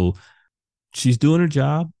 So she's doing her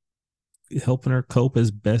job, helping her cope as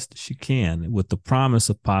best she can, with the promise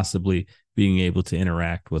of possibly being able to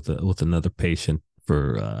interact with another patient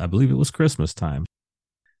for, I believe it was Christmas time.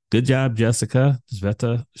 Good job, Jessica.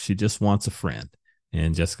 Sveta, she just wants a friend,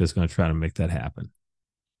 and Jessica's going to try to make that happen.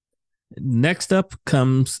 Next up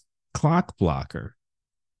comes Clock Blocker,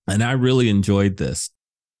 and I really enjoyed this.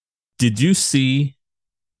 Did you see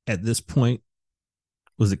at this point,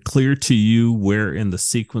 was it clear to you where in the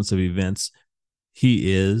sequence of events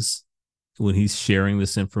he is when he's sharing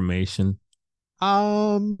this information?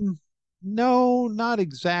 No, not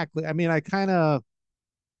exactly. I mean, I kind of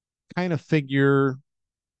figure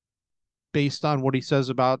based on what he says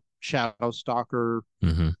about Shadow Stalker,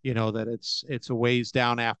 that it's a ways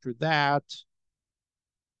down after that.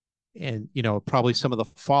 And, probably some of the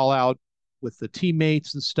fallout with the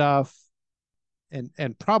teammates and stuff.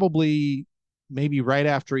 And probably maybe right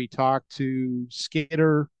after he talked to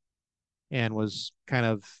Skitter and was kind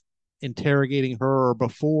of interrogating her, or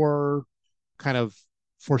before, kind of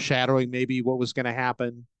foreshadowing maybe what was going to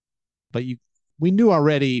happen. But we knew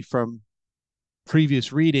already from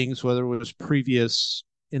previous readings, whether it was previous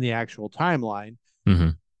in the actual timeline,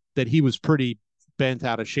 that he was pretty bent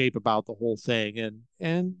out of shape about the whole thing.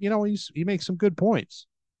 And he makes some good points.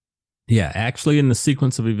 Yeah, actually, in the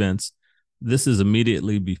sequence of events, this is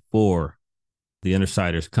immediately before the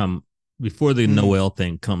Undersiders come, before the Noel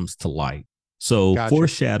thing comes to light. So gotcha.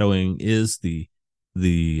 Foreshadowing is the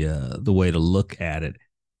way to look at it.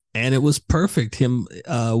 And it was perfect, him,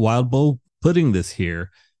 Wildbow, putting this here,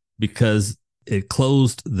 because it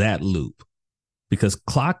closed that loop. Because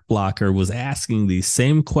Clock Blocker was asking these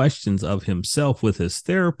same questions of himself with his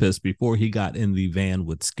therapist before he got in the van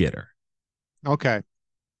with Skitter. Okay,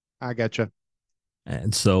 I gotcha.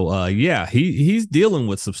 And so, he's dealing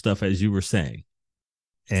with some stuff, as you were saying.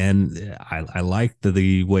 And I like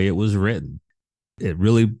the way it was written. It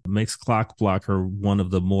really makes Clock Blocker one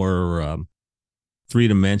of the more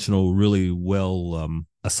three-dimensional, really well,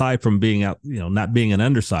 aside from being out, not being an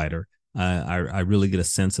undersider, I really get a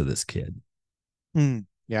sense of this kid.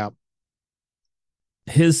 Yeah.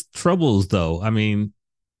 His troubles, though, I mean,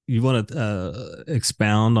 you want to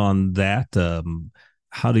expound on that?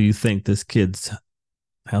 How do you think this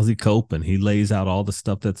how's he coping? He lays out all the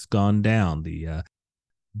stuff that's gone down,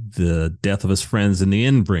 the death of his friends in the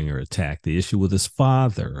Endbringer attack, the issue with his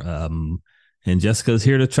father, and Jessica's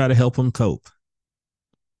here to try to help him cope.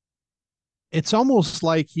 It's almost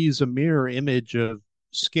like he's a mirror image of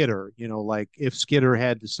Skitter, like if Skitter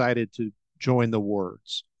had decided to join the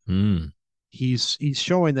wards. He's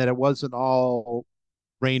showing that it wasn't all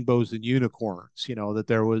rainbows and unicorns,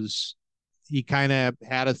 that he kind of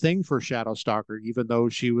had a thing for Shadow Stalker, even though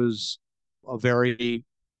she was a very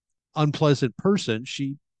unpleasant person.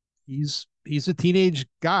 He's a teenage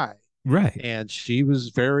guy, right? And she was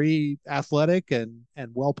very athletic and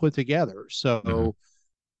well put together. So,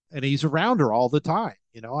 and he's around her all the time.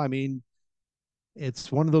 I mean,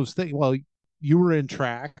 it's one of those things. Well, you were in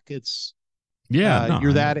track. It's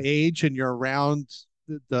you're that age and you're around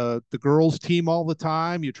the girls team all the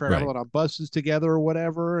time. You're traveling on buses together or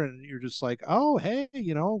whatever, and you're just like, oh, hey,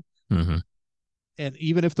 And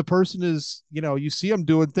even if the person is, you see them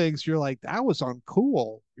doing things, you're like, that was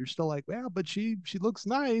uncool. You're still like, well, but she looks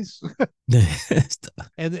nice.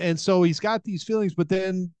 and so he's got these feelings, but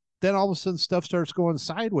then all of a sudden stuff starts going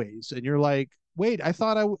sideways, and you're like, wait, I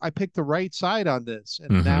thought I picked the right side on this,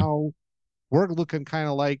 and now we're looking kind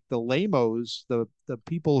of like the lamos, the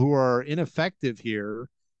people who are ineffective here,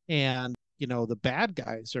 and the bad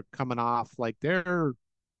guys are coming off like they've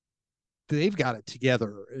got it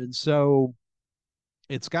together, and so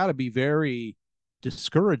it's got to be very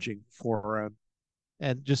discouraging for him.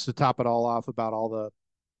 And just to top it all off, about all the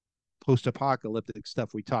post-apocalyptic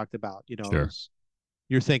stuff we talked about, sure.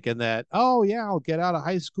 You're thinking that, oh yeah, I'll get out of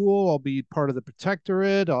high school, I'll be part of the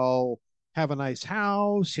protectorate, I'll have a nice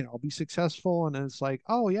house, I'll be successful. And then it's like,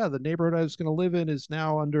 oh yeah, the neighborhood I was going to live in is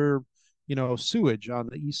now under, sewage on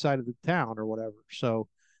the east side of the town or whatever. So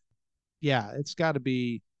yeah, it's got to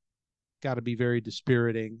be very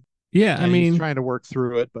dispiriting. Yeah, and I mean, he's trying to work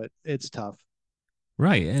through it, but it's tough.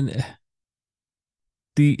 Right. And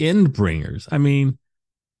the Endbringers, I mean,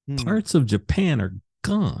 parts of Japan are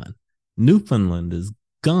gone. Newfoundland is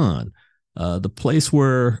gone. The place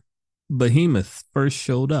where Behemoth first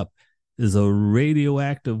showed up, is a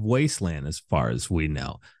radioactive wasteland as far as we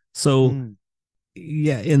know. So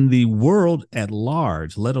yeah, in the world at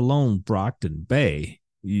large, let alone Brockton Bay,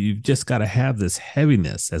 you've just got to have this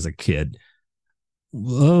heaviness as a kid.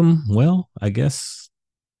 Well, I guess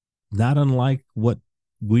not unlike what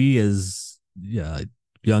we as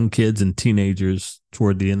young kids and teenagers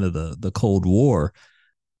toward the end of the Cold War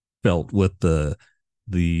felt with the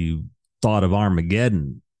thought of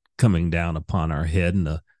Armageddon coming down upon our head in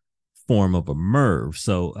the form of a MERV.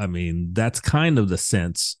 So, I mean, that's kind of the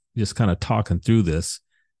sense, just kind of talking through this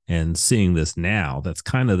and seeing this now. That's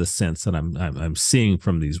kind of the sense that I'm seeing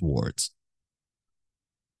from these wards.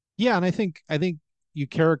 Yeah, and I think you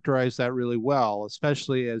characterize that really well,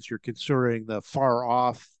 especially as you're considering the far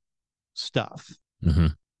off stuff. Mm-hmm.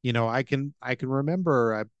 I can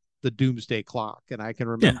remember the Doomsday Clock, and I can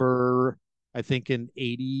Yeah. remember I think in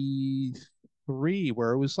 '83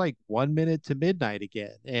 where it was like 1 minute to midnight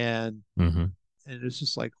again, Mm-hmm. and it's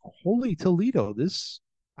just like holy Toledo, this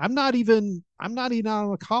I'm not even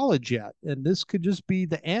out of college yet, and this could just be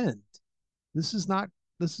the end. This is not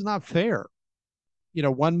this is not fair.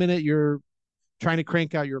 1 minute you're trying to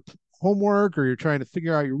crank out your homework or you're trying to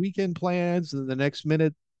figure out your weekend plans, and the next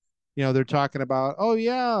minute they're talking about, oh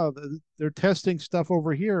yeah, they're testing stuff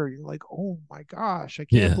over here. You're like, oh my gosh, I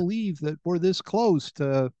can't Yeah. believe that we're this close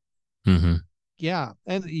to, Mm-hmm. yeah.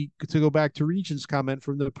 And to go back to Regent's comment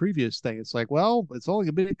from the previous thing, it's like, well, it's only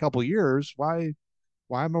been a couple years. Why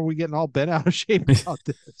are we getting all bent out of shape about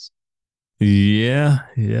this? Yeah.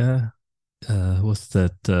 Yeah. What's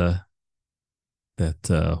that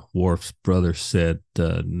Worf's brother said,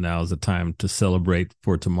 now's the time to celebrate,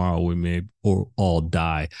 for tomorrow we may or all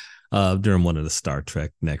die, during one of the Star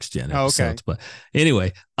Trek Next Gen Oh, okay. episodes. But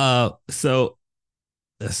anyway,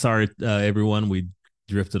 sorry, everyone, we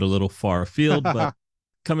drifted a little far afield, but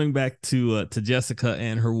coming back to Jessica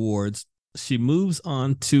and her wards, she moves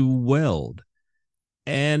on to Weld.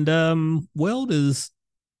 And Weld is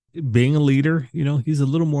being a leader. He's a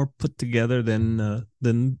little more put together than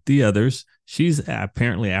the others. She's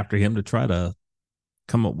apparently after him to try to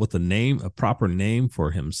come up with a proper name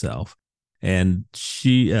for himself. And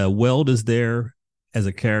she Weld is there as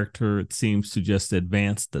a character. It seems to just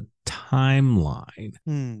advance the timeline.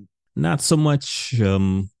 Hmm. Not so much.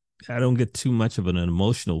 I don't get too much of an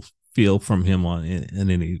emotional feel from him in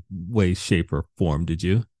any way, shape, or form. Did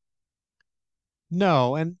you?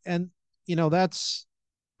 No, and that's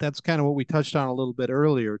kind of what we touched on a little bit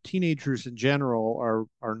earlier. Teenagers in general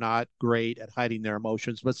are not great at hiding their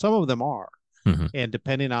emotions, but some of them are. Mm-hmm. And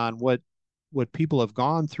depending on what people have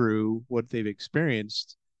gone through, what they've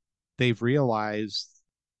experienced, they've realized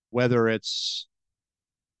whether it's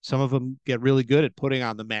some of them get really good at putting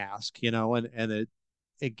on the mask, and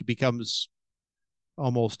it becomes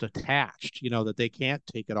almost attached, that they can't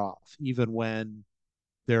take it off, even when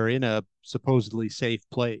they're in a supposedly safe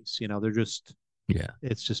place. They're just Yeah.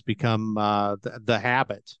 it's just become the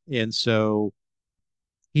habit. And so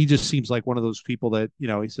he just seems like one of those people that,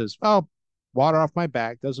 he says, oh, water off my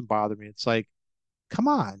back doesn't bother me. It's like, come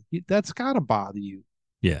on, that's got to bother you.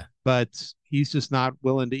 Yeah. But he's just not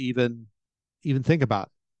willing to even think about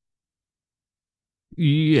it.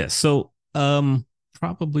 Yeah. So,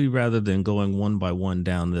 probably rather than going one by one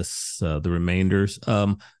down the remainders,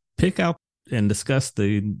 pick out and discuss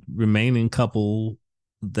the remaining couple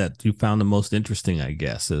that you found the most interesting, I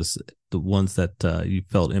guess, as the ones that you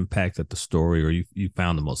felt impacted the story or you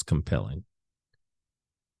found the most compelling.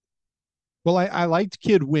 Well, I liked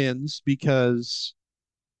Kid Wins because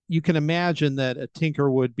you can imagine that a tinker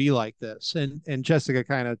would be like this. And Jessica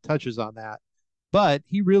kind of touches on that. But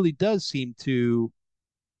he really does seem to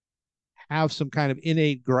have some kind of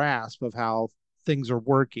innate grasp of how things are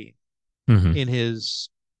working Mm-hmm.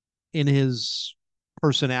 in his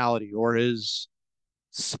personality or his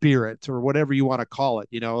spirit or whatever you want to call it,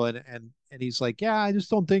 and he's like, yeah, I just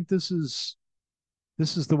don't think this is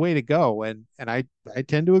the way to go. And I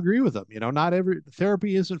tend to agree with him. Not every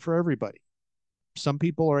therapy isn't for everybody. Some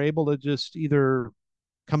people are able to just either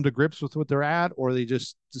come to grips with what they're at, or they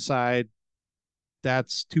just decide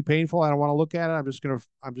that's too painful. I don't want to look at it. I'm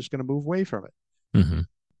just gonna move away from it. Mm-hmm.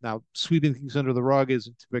 Now, sweeping things under the rug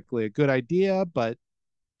isn't typically a good idea, but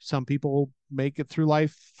some people make it through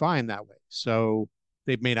life fine that way. So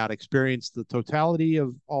they may not experience the totality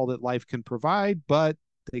of all that life can provide, but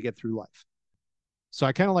they get through life. So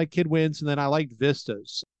I kind of like Kid Wins, and then I liked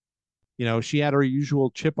Vistas. She had her usual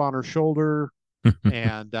chip on her shoulder,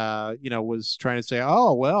 and was trying to say,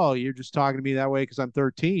 oh well, you're just talking to me that way because I'm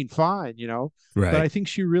 13, fine. But Right. I think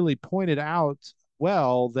she really pointed out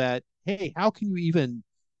well that, hey, how can you even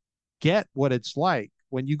get what it's like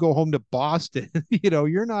when you go home to Boston,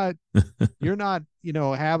 you're not,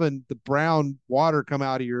 having the brown water come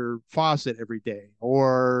out of your faucet every day,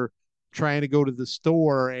 or trying to go to the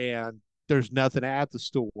store and there's nothing at the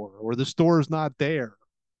store, or the store's not there.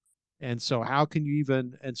 And so how can you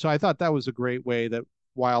even, and so I thought that was a great way that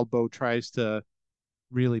Wildbow tries to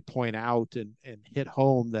really point out and hit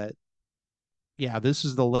home that, yeah, this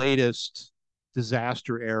is the latest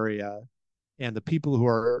disaster area, and the people who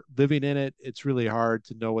are living in it, it's really hard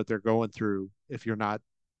to know what they're going through if you're not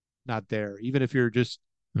there. Even if you're just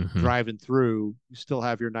driving through, you still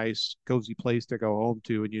have your nice cozy place to go home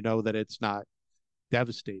to, and you know that it's not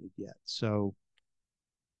devastated yet. So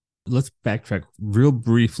let's backtrack real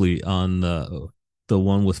briefly on the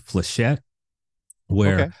one with Flechette,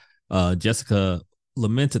 where Jessica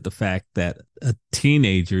lamented the fact that a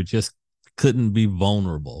teenager just couldn't be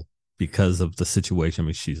vulnerable because of the situation. I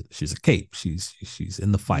mean, she's a cape. She's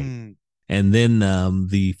in the fight. And then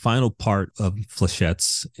the final part of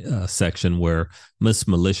Flechette's section, where Miss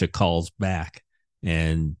Militia calls back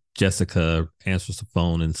and Jessica answers the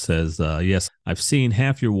phone and says, yes, I've seen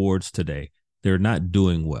half your wards today. They're not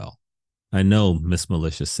doing well. I know, Miss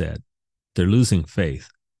Militia said. They're losing faith.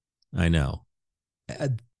 I know.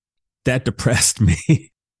 That depressed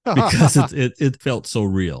me because it felt so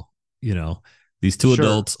real. These two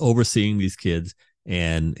adults overseeing these kids,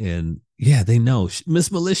 and yeah, they know.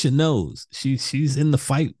 Miss Militia knows. She's in the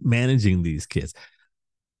fight managing these kids.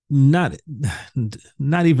 Not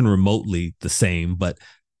even remotely the same, but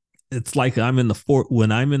it's like when I'm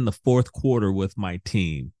in the fourth quarter with my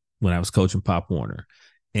team when I was coaching Pop Warner,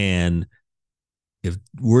 and if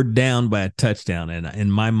we're down by a touchdown, and in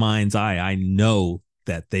my mind's eye, I know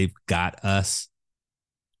that they've got us,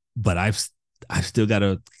 but I've still got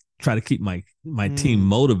to try to keep my team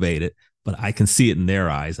motivated, but I can see it in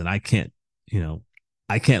their eyes, and I can't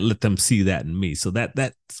let them see that in me. So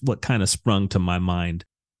that's what kind of sprung to my mind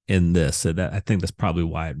in this. So that I think that's probably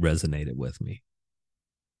why it resonated with me.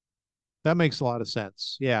 That makes a lot of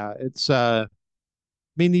sense. Yeah, it's I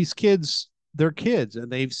mean, these kids, they're kids,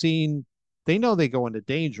 and they know they go into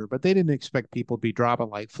danger, but they didn't expect people to be dropping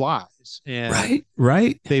like flies. And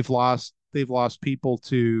right. They've lost people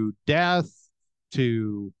to death,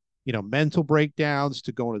 to mental breakdowns,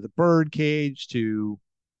 to going to the bird cage, to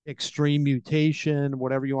extreme mutation,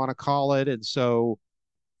 whatever you want to call it. And so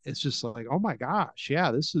it's just like, oh my gosh,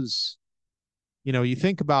 yeah, this is, you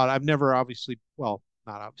think about, I've never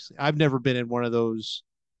been in one of those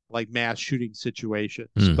like mass shooting situations,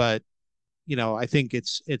 but I think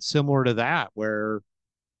it's similar to that, where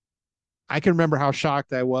I can remember how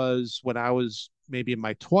shocked I was when I was maybe in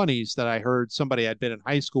my 20s that I heard somebody I'd been in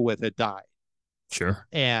high school with had died. Sure.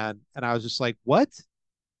 And I was just like, what?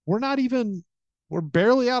 We're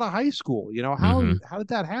barely out of high school. How did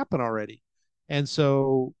that happen already? And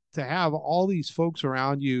so to have all these folks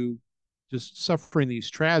around you just suffering these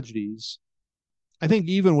tragedies, I think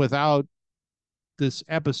even without this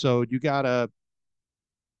episode, you gotta,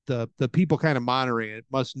 the people kind of monitoring it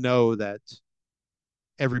must know that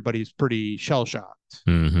everybody's pretty shell shocked,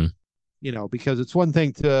 because it's one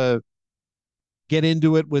thing to get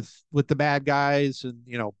into it with the bad guys and,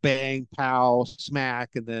 bang, pow, smack,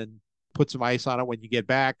 and then put some ice on it when you get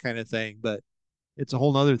back kind of thing. But it's a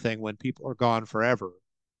whole nother thing when people are gone forever.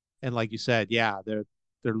 And like you said, yeah, they're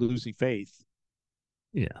losing faith.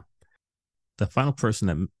 Yeah. The final person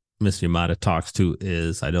that Miss Yamada talks to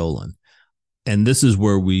is Eidolon. And this is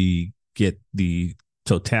where we get the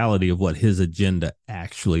totality of what his agenda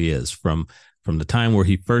actually is from the time where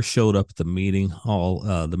he first showed up at the meeting hall,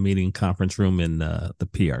 the meeting conference room in the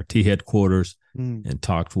PRT headquarters and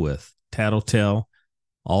talked with Tattletale,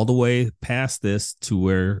 all the way past this to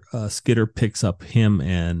where Skitter picks up him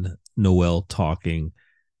and Noelle talking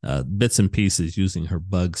bits and pieces using her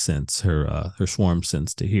bug sense, her swarm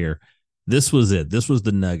sense to hear. This was it. This was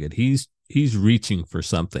the nugget. He's reaching for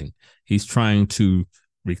something. He's trying to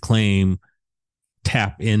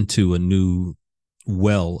tap into a new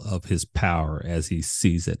well of his power as he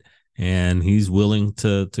sees it, and he's willing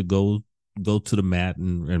to go to the mat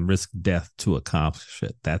and risk death to accomplish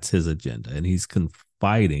it. That's his agenda, and he's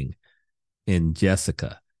confiding in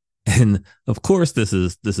Jessica. And of course, this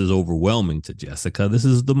is overwhelming to Jessica. This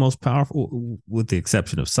is the most powerful, with the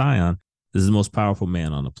exception of Scion, this is the most powerful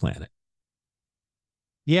man on the planet.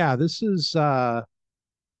 Yeah, this is kind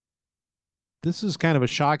of a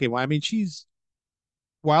shocking one. I mean,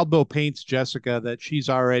 Wildbow paints Jessica that she's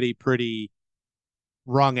already pretty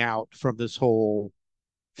wrung out from this whole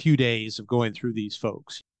few days of going through these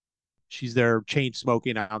folks. she's there chain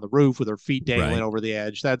smoking on the roof with her feet dangling Right. over the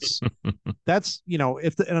edge. That's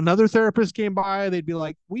if another therapist came by, they'd be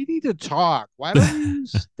like, "We need to talk. Why don't you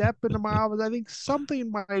step into my office? I think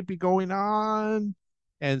something might be going on."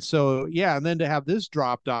 And so, yeah, and then to have this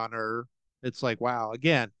dropped on her, it's like, wow.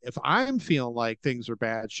 Again, if I'm feeling like things are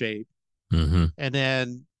bad shape, Mm-hmm. and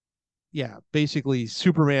then yeah, basically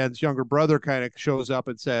Superman's younger brother kind of shows up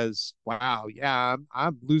and says, "Wow, yeah,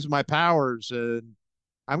 I'm losing my powers, and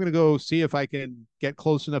I'm gonna go see if I can get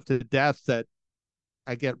close enough to death that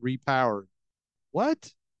I get repowered."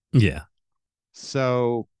 What? Yeah.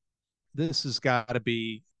 So this has got to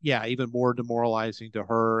be, yeah, even more demoralizing to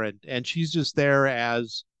her, and she's just there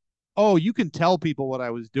as, "Oh, you can tell people what I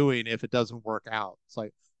was doing if it doesn't work out." It's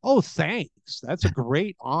like, "Oh, thanks. That's a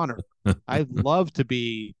great honor. I'd love to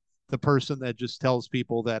be the person that just tells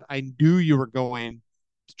people that I knew you were going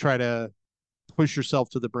to try to push yourself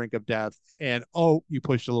to the brink of death, and oh, you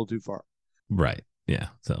pushed a little too far." Right. Yeah.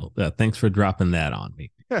 So thanks for dropping that on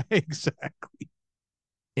me. Exactly.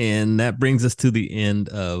 And that brings us to the end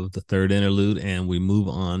of the third interlude, and we move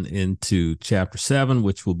on into chapter 7,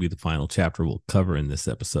 which will be the final chapter we'll cover in this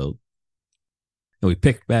episode. And we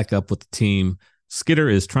pick back up with the team. Skitter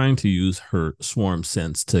is trying to use her swarm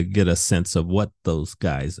sense to get a sense of what those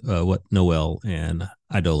guys, what Noel and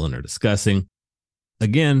Eidolon are discussing.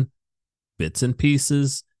 Again, bits and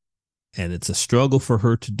pieces, and it's a struggle for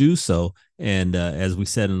her to do so. And as we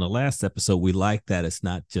said in the last episode, we like that it's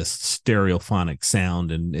not just stereophonic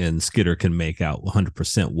sound, and Skitter can make out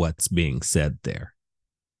 100% what's being said there.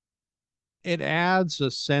 It adds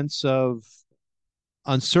a sense of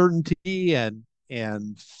uncertainty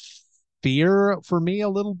and fear for me a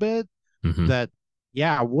little bit, Mm-hmm. that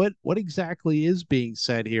yeah, what exactly is being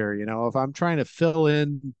said here? If I'm trying to fill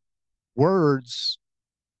in words,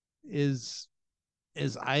 is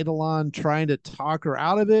Eidolon trying to talk her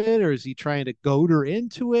out of it, or is he trying to goad her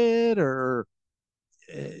into it? Or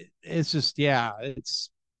it's just, yeah, it's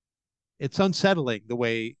unsettling the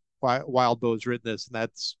way Wildbow's written this, and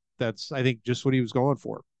that's I think just what he was going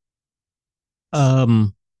for.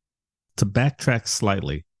 Um, to backtrack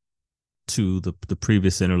slightly to the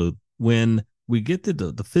previous interlude, when we get to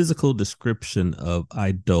the physical description of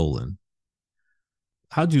Eidolon,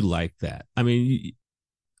 how'd you like that? I mean,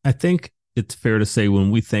 I think it's fair to say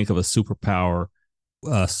when we think of a superpowered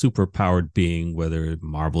being, whether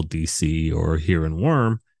Marvel, DC, or here in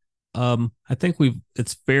Worm, I think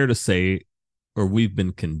it's fair to say, or we've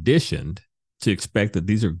been conditioned to expect that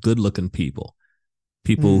these are good-looking people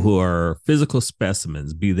who are physical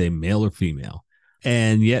specimens, be they male or female.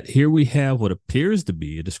 And yet here we have what appears to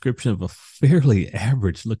be a description of a fairly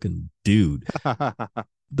average-looking dude.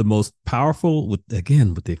 The most powerful, with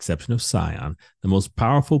the exception of Scion, the most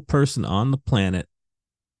powerful person on the planet,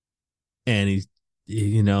 and he's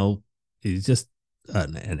just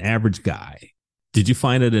an average guy. Did you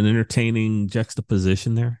find it an entertaining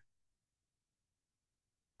juxtaposition there?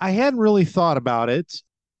 I hadn't really thought about it.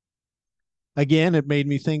 Again, it made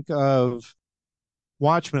me think of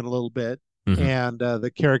Watchmen a little bit, Mm-hmm. and the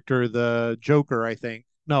character, the Joker, I think.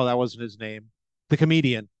 No, that wasn't his name. The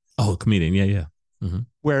comedian. Oh, comedian. Yeah, yeah. Mm-hmm.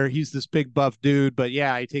 Where he's this big buff dude, but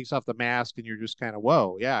yeah, he takes off the mask and you're just kind of,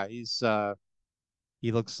 whoa, yeah, he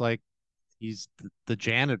looks like he's the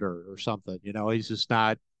janitor or something. He's just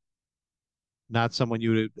not someone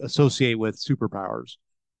you would associate with superpowers.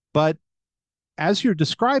 But as you're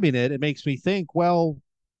describing it, it makes me think, well,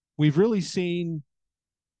 we've really seen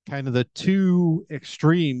kind of the two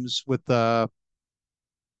extremes with the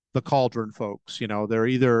Cauldron folks.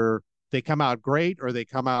 They come out great or they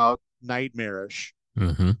come out nightmarish.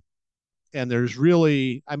 Mm-hmm. And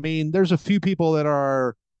there's a few people that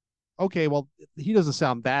are okay. Well, he doesn't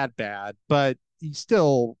sound that bad, but he's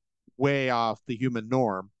still way off the human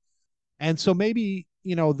norm. And so maybe,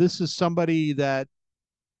 this is somebody that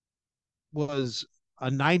was a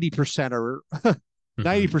 90% or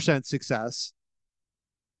 90% success.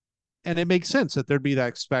 And it makes sense that there'd be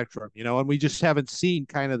that spectrum, and we just haven't seen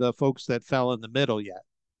kind of the folks that fell in the middle yet.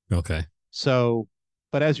 Okay. So,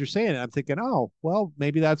 but as you're saying it, I'm thinking, oh, well,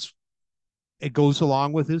 maybe it goes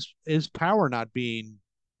along with his power not being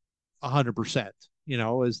 100%,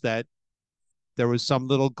 is that there was some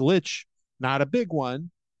little glitch, not a big one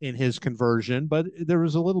in his conversion, but there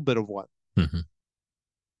was a little bit of one. Mm-hmm.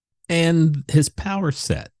 And his power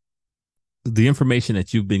set, the information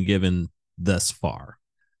that you've been given thus far,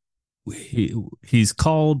 he's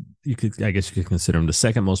called, I guess you could consider him the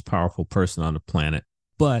second most powerful person on the planet,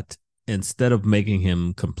 but instead of making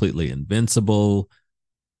him completely invincible,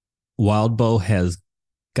 Wildbow has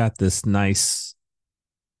got this nice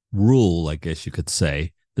rule, I guess you could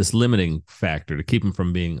say, this limiting factor to keep him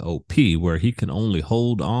from being OP, where he can only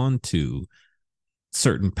hold on to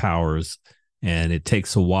certain powers, and it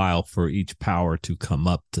takes a while for each power to come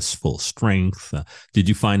up to full strength. Did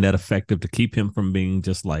you find that effective to keep him from being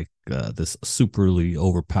just like this superly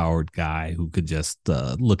overpowered guy who could just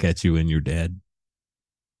look at you and you're dead?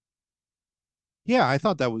 Yeah, I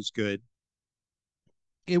thought that was good.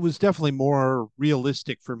 It was definitely more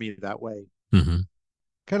realistic for me that way. Mm-hmm.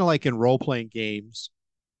 Kind of like in role playing games,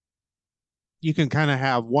 you can kind of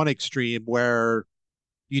have one extreme where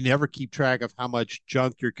you never keep track of how much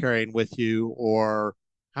junk you're carrying with you or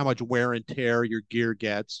how much wear and tear your gear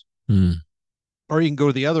gets. Mm. Or you can go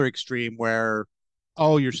to the other extreme where,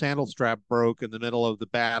 oh, your sandal strap broke in the middle of the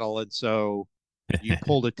battle. And so you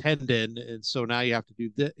pulled a tendon. And so now you have to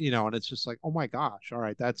do this, and it's just like, oh my gosh. All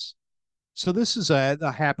right. So this is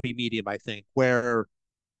a happy medium, I think, where,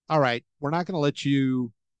 all right, we're not going to let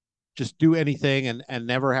you just do anything and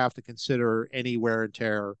never have to consider any wear and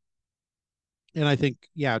tear. And I think,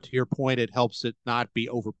 yeah, to your point, it helps it not be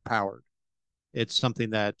overpowered. It's something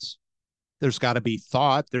that's there's got to be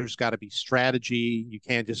thought, there's got to be strategy. You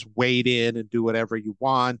can't just wade in and do whatever you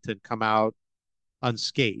want and come out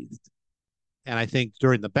unscathed. And I think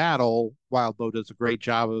during the battle, Wildbow does a great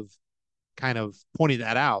job of kind of pointing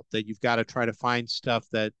that out, that you've got to try to find stuff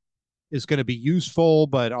that is going to be useful,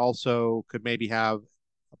 but also could maybe have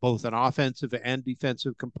both an offensive and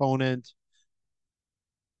defensive component.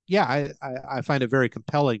 Yeah, I find it very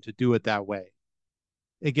compelling to do it that way.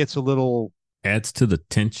 It gets a little Adds to the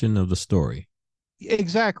tension of the story.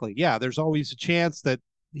 exactly. Yeah, there's always a chance that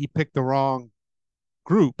he picked the wrong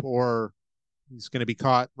group or he's going to be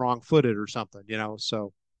caught wrong-footed or something.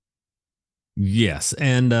 So Yes,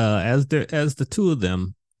 and as the two of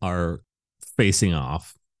them are facing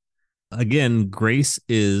off again, Grace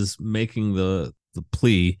is making the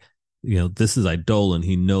plea. This is Eidolon.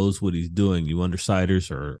 He knows what he's doing. You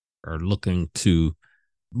undersiders are looking to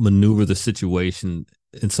maneuver the situation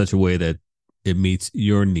in such a way that it meets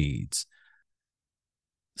your needs.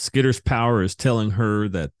 Skitter's power is telling her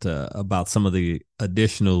that about some of the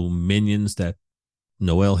additional minions that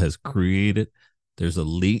Noel has created. There's a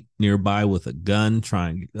leak nearby with a gun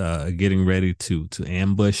getting ready to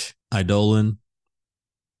ambush Eidolon.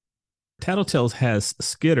 Tattletales has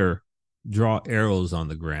Skitter draw arrows on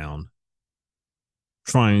the ground,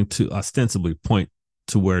 trying to ostensibly point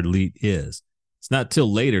to where Leet is. It's not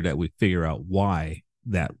till later that we figure out why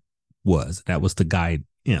that was. That was to guide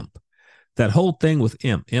Imp. That whole thing with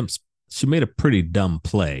she made a pretty dumb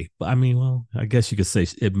play. But I mean, well, I guess you could say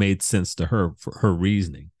it made sense to her for her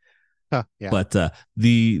reasoning. yeah. But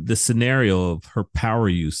the scenario of her power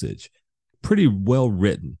usage, pretty well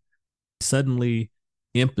written. Suddenly,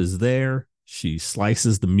 Imp is there. She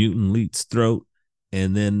slices the mutant Leet's throat.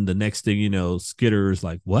 And then the next thing you know, Skitter is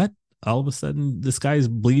like, what? All of a sudden, this guy's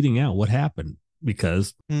bleeding out. What happened?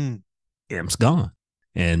 Because Imp's gone.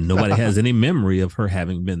 And nobody has any memory of her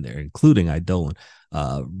having been there, including Eidolon.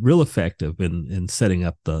 Real effective in setting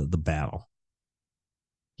up the battle.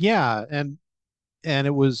 Yeah, and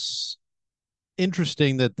it was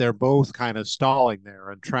interesting that they're both kind of stalling there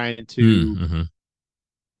and trying to Mm-hmm.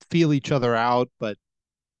 feel each other out, but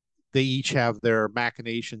they each have their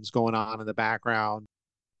machinations going on in the background.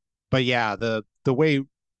 But yeah, the way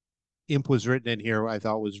Imp was written in here, I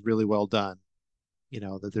thought was really well done.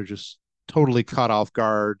 That they're just totally caught off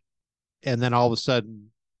guard, and then all of a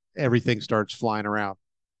sudden everything starts flying around.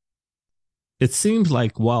 It seems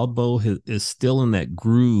like Wildbow is still in that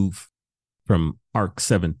groove from Arc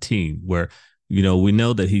 17, where we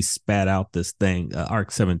know that he spat out this thing,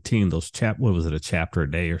 Arc 17, what was it, a chapter a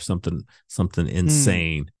day or something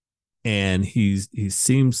insane. And he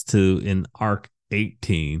seems to, in Arc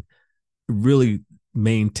 18, really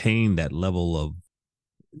maintain that level of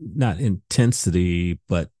not intensity,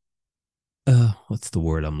 but what's the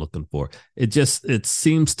word I'm looking for? It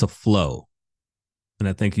seems to flow. And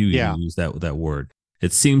I think you even use that word.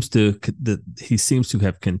 It seems that he seems to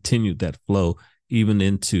have continued that flow even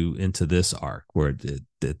into this arc, where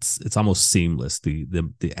it's almost seamless.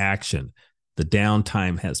 The action, the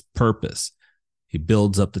downtime has purpose. He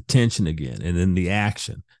builds up the tension again, and then the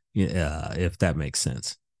action, if that makes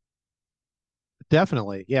sense.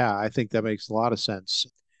 Definitely. Yeah, I think that makes a lot of sense.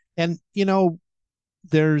 And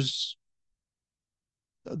there's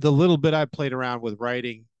the little bit I played around with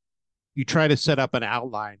writing, you try to set up an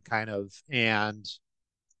outline kind of, and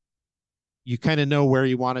you kind of know where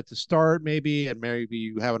you want it to start, maybe, and maybe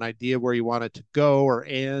you have an idea where you want it to go or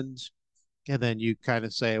end. And then you kind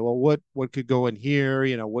of say, well, what could go in here?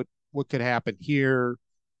 What could happen here?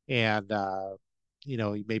 And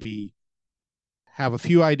you maybe have a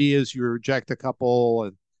few ideas, you reject a couple,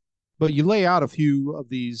 and But you lay out a few of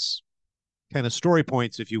these kind of story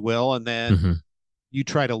points, if you will, and then Mm-hmm. you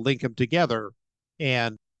try to link them together.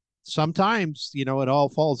 And sometimes, it all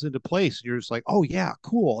falls into place. And you're just like, oh, yeah,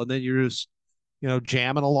 cool. And then you're just,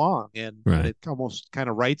 jamming along and Right. it almost kind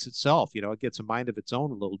of writes itself. It gets a mind of its own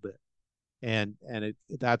a little bit. And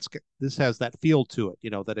this has that feel to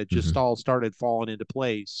it, that it Mm-hmm. just all started falling into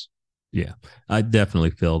place. Yeah, I definitely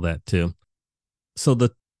feel that too. So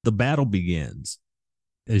the battle begins.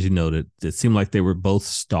 As you noted, it seemed like they were both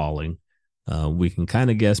stalling. We can kind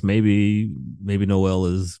of guess maybe Noelle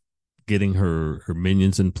is getting her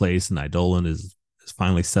minions in place, and Eidolon is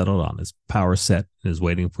finally settled on his power set and is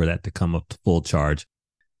waiting for that to come up to full charge.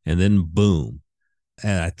 And then boom.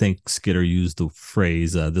 And I think Skitter used the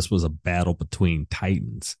phrase, this was a battle between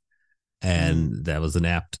titans. Mm. And that was an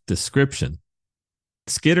apt description.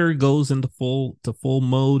 Skitter goes into full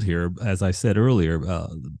mode here, as I said earlier.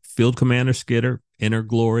 Field Commander Skitter, inner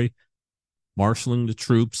glory, marshaling the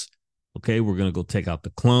troops. Okay, we're going to go take out the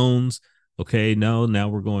clones. Okay, no, now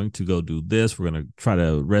we're going to go do this. We're going to try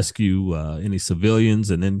to rescue any civilians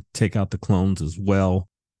and then take out the clones as well.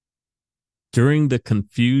 During the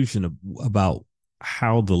confusion about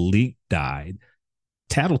how the leak died,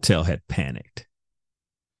 Tattletale had panicked.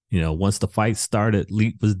 Once the fight started,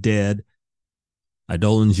 Leap was dead.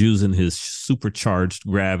 Eidolon's using his supercharged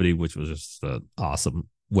gravity, which was just an awesome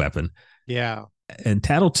weapon. Yeah. And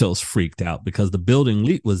Tattletale's freaked out because the building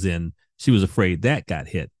Leap was in, she was afraid that got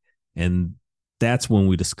hit. And that's when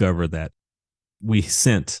we discover that we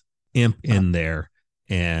sent Imp in there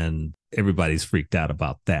and everybody's freaked out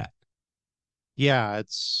about that. Yeah.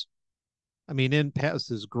 Imp has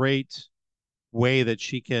this great way that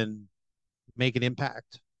she can make an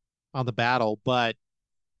impact on the battle, but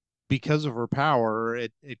because of her power,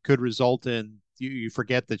 it could result in you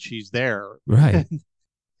forget that she's there. Right.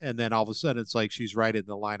 And then all of a sudden it's like she's right in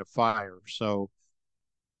the line of fire. So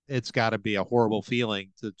it's got to be a horrible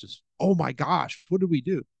feeling to just, oh my gosh, what did we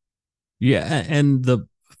do? Yeah. And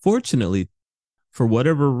fortunately, for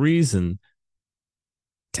whatever reason,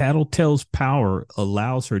 Tattletale's power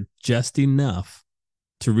allows her just enough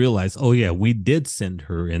to realize, oh, yeah, we did send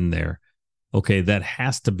her in there. Okay, that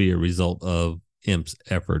has to be a result of Imp's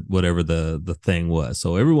effort, whatever the thing was.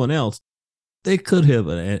 So everyone else, they could have,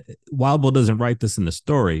 Wildbow doesn't write this in the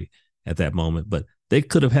story at that moment, but they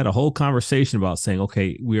could have had a whole conversation about saying,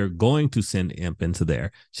 okay, we are going to send Imp into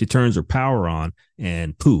there. She turns her power on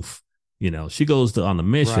and poof, she goes on the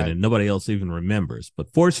mission Right. and nobody else even remembers.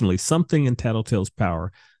 But fortunately, something in Tattletale's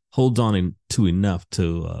power holds on to enough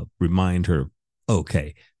to remind her,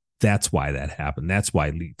 okay, that's why that happened. That's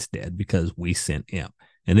why Leet's dead, because we sent Imp.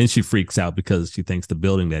 And then she freaks out because she thinks the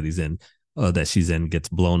building that she's in gets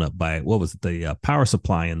blown up by, what was it, the power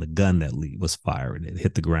supply and the gun that Leet was firing. It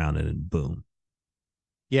hit the ground and then boom.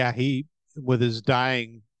 Yeah, he, with his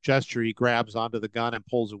dying gesture, he grabs onto the gun and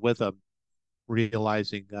pulls it with him,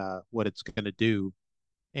 realizing what it's going to do.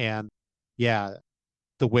 And yeah,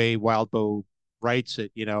 the way Wildbow writes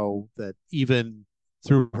it, that even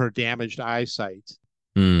through her damaged eyesight,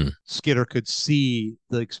 Skitter could see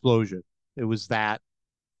the explosion. It was that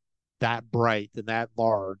bright and that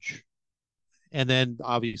large. And then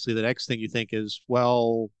obviously the next thing you think is,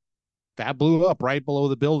 well, that blew up right below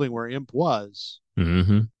the building where Imp was.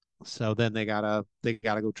 Mm-hmm. So then they gotta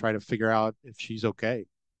go try to figure out if she's okay.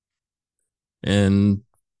 And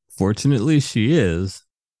fortunately, she is.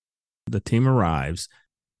 The team arrives.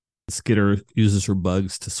 Skitter uses her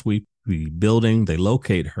bugs to sweep the building. They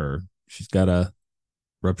locate her. She's got a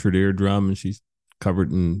ruptured eardrum and she's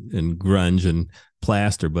covered in grunge and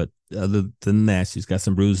plaster. But other than that, she's got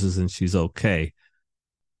some bruises and she's okay.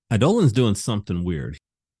 Eidolon's doing something weird.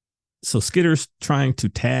 So Skitter's trying to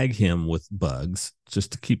tag him with bugs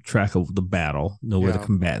just to keep track of the battle, know where the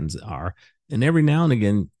combatants are. And every now and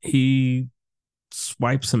again, he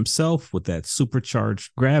swipes himself with that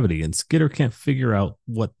supercharged gravity, and Skitter can't figure out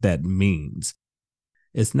what that means.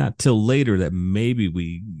 It's not till later that maybe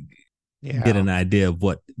we get an idea of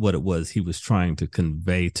what it was he was trying to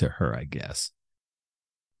convey to her, I guess.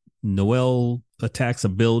 Noelle attacks a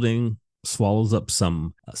building, swallows up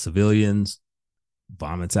some civilians,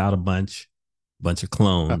 vomits out a bunch of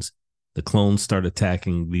clones. The clones start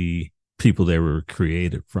attacking the people they were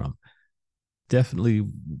created from. Definitely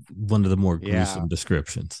one of the more gruesome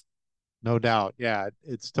descriptions. No doubt. Yeah,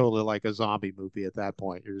 it's totally like a zombie movie at that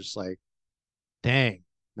point. You're just like, dang,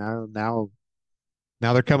 now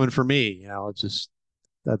they're coming for me. It's just,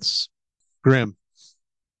 that's grim.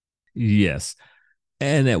 Yes.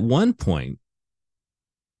 And at one point,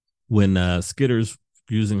 when Skitter's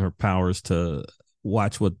using her powers to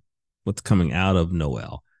watch what's coming out of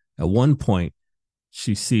Noelle, at one point,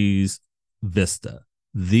 she sees Vista,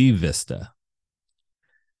 the Vista.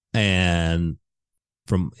 And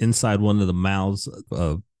from inside one of the mouths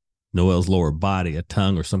of Noelle's lower body, a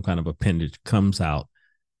tongue or some kind of appendage comes out,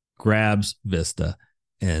 grabs Vista,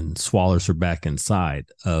 and swallows her back inside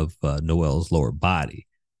of Noelle's lower body.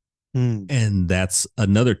 And that's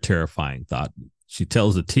another terrifying thought. She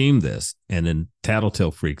tells the team this, and then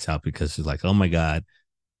Tattletale freaks out because she's like, oh my God,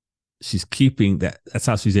 she's keeping that. That's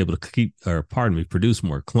how she's able to produce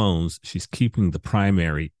more clones. She's keeping the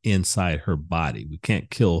primary inside her body. We can't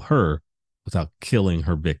kill her without killing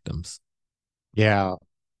her victims. Yeah.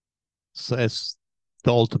 So it's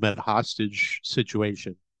the ultimate hostage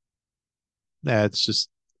situation. That's just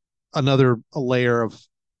another layer of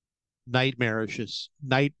nightmarishness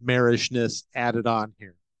added on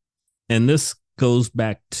here. And this goes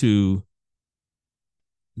back to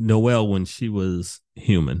Noelle when she was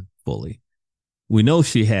human fully. We know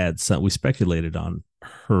she had we speculated on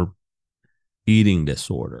her eating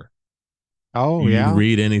disorder. Oh, yeah. You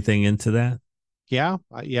read anything into that? Yeah.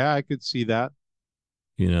 Yeah, I could see that.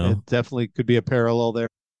 It definitely could be a parallel there.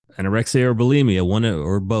 Anorexia or bulimia, one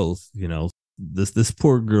or both. This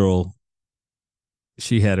poor girl,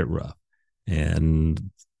 she had it rough.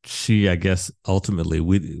 And she, I guess,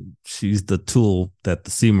 ultimately, she's the tool that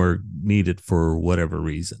the Seymour needed for whatever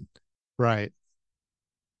reason. Right.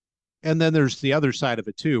 And then there's the other side of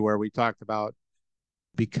it, too, where we talked about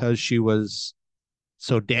because she was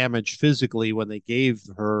so damaged physically when they gave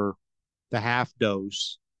her the half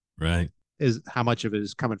dose. Right. Is how much of it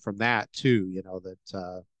is coming from that, too,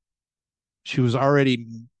 that she was already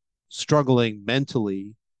struggling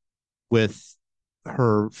mentally with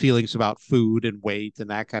her feelings about food and weight and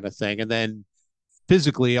that kind of thing. And then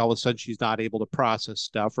physically, all of a sudden, she's not able to process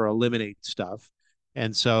stuff or eliminate stuff.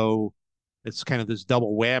 And so it's kind of this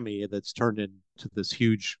double whammy that's turned into this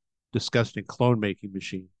huge, disgusting clone making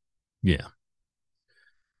machine. Yeah.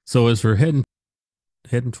 So as we're heading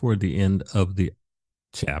toward the end of the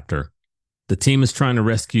chapter, the team is trying to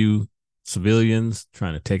rescue civilians,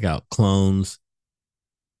 trying to take out clones.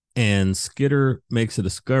 And Skitter makes a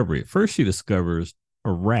discovery. At first, she discovers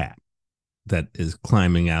a rat that is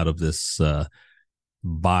climbing out of this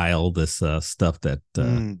bile, this stuff that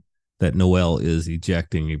Noelle is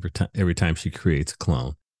ejecting every time she creates a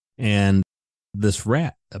clone. And this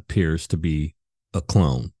rat appears to be a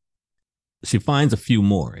clone. She finds a few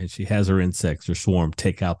more, and she has her insects, her swarm,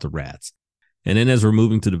 take out the rats. And then as we're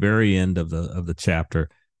moving to the very end of the chapter,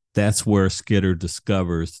 that's where Skitter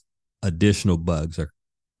discovers additional bugs are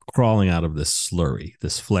crawling out of this slurry,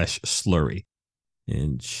 this flesh slurry.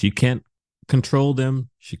 And she can't control them.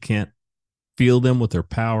 She can't feel them with her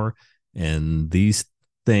power. And these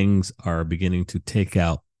things are beginning to take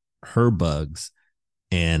out her bugs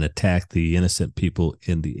and attack the innocent people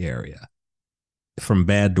in the area, from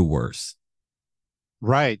bad to worse.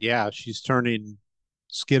 Right. Yeah. She's turning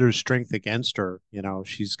Skitter's strength against her.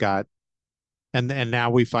 She's got, and now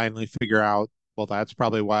we finally figure out, well, that's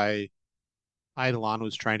probably why Eidolon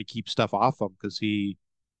was trying to keep stuff off him, because he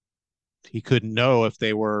couldn't know if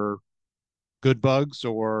they were good bugs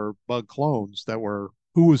or bug clones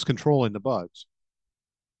who was controlling the bugs.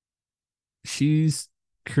 She's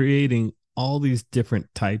creating all these different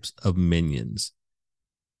types of minions.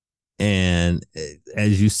 And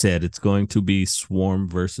as you said, it's going to be swarm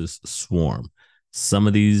versus swarm. Some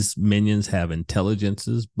of these minions have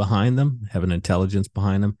intelligences behind them,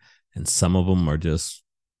 and some of them are just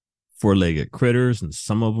four-legged critters, and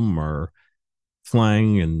some of them are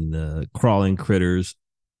flying and crawling critters.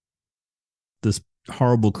 This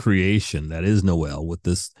horrible creation that is Noelle, with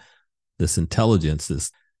this intelligence,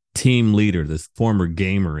 this team leader, this former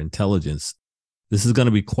gamer intelligence. This is going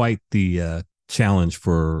to be quite the challenge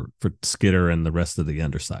for Skitter and the rest of the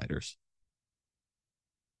Undersiders.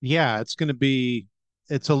 Yeah,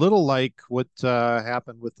 it's a little like what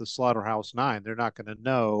happened with the Slaughterhouse-9. They're not going to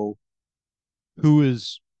know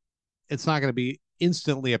it's not going to be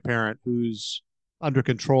instantly apparent who's under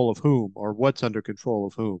control of whom or what's under control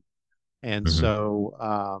of whom. And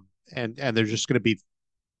so, and there's just going to be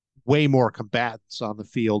way more combatants on the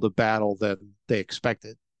field of battle than they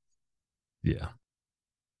expected. Yeah.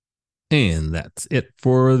 And that's it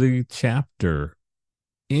for the chapter.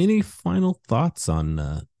 Any final thoughts on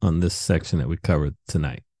this section that we covered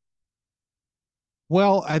tonight?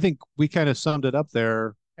 Well, I think we kind of summed it up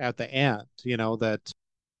there at the end, that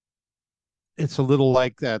it's a little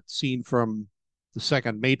like that scene from the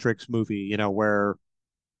second Matrix movie, where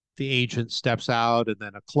the agent steps out and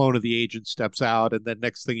then a clone of the agent steps out. And then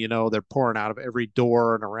next thing you know, they're pouring out of every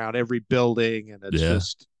door and around every building. And it's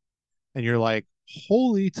just, and you're like,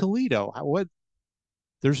 holy Toledo,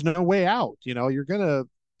 there's no way out.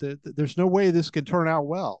 There's no way this can turn out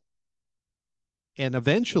well. And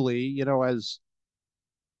eventually, as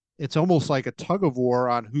it's almost like a tug of war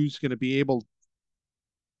on who's going to be able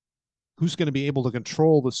to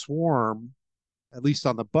control the swarm, at least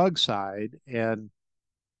on the bug side. And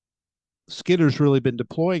Skitter's really been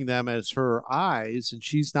deploying them as her eyes, and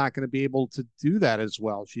she's not going to be able to do that as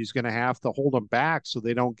well. She's going to have to hold them back so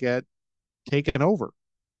they don't get taken over.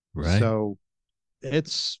 Right. So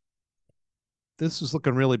this is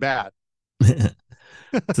looking really bad.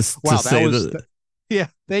 Wow, yeah.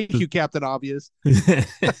 Thank you, Captain Obvious.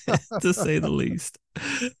 To say the least.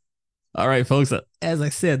 All right, folks. As I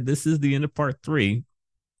said, this is the end of part 3.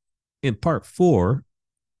 In part 4,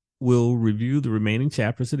 we'll review the remaining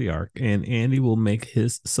chapters of the arc, and Andy will make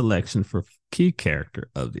his selection for key character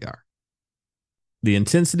of the arc. The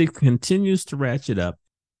intensity continues to ratchet up,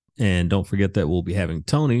 and don't forget that we'll be having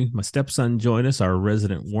Tony, my stepson, join us, our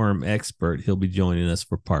resident worm expert. He'll be joining us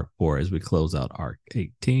for part 4 as we close out arc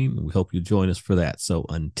 18. We hope you join us for that. So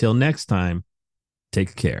until next time,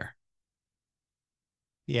 take care.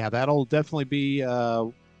 Yeah, that'll definitely be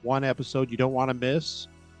one episode you don't want to miss.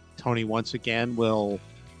 Tony, once again, will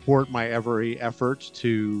thwart my every effort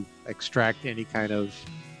to extract any kind of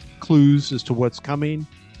clues as to what's coming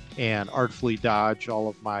and artfully dodge all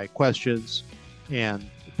of my questions and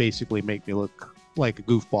basically make me look like a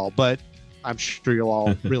goofball. But I'm sure you'll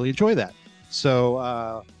all really enjoy that.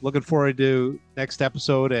 So looking forward to next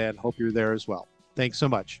episode and hope you're there as well. Thanks so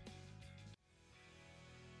much.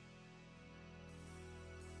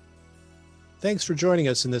 Thanks for joining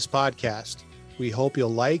us in this podcast. We hope you'll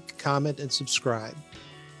like, comment, and subscribe.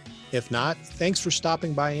 If not, thanks for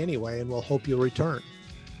stopping by anyway, and we'll hope you'll return.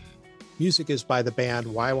 Music is by the band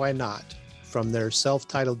YYNOT from their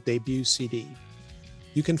self-titled debut CD.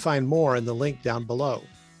 You can find more in the link down below.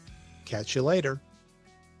 Catch you later.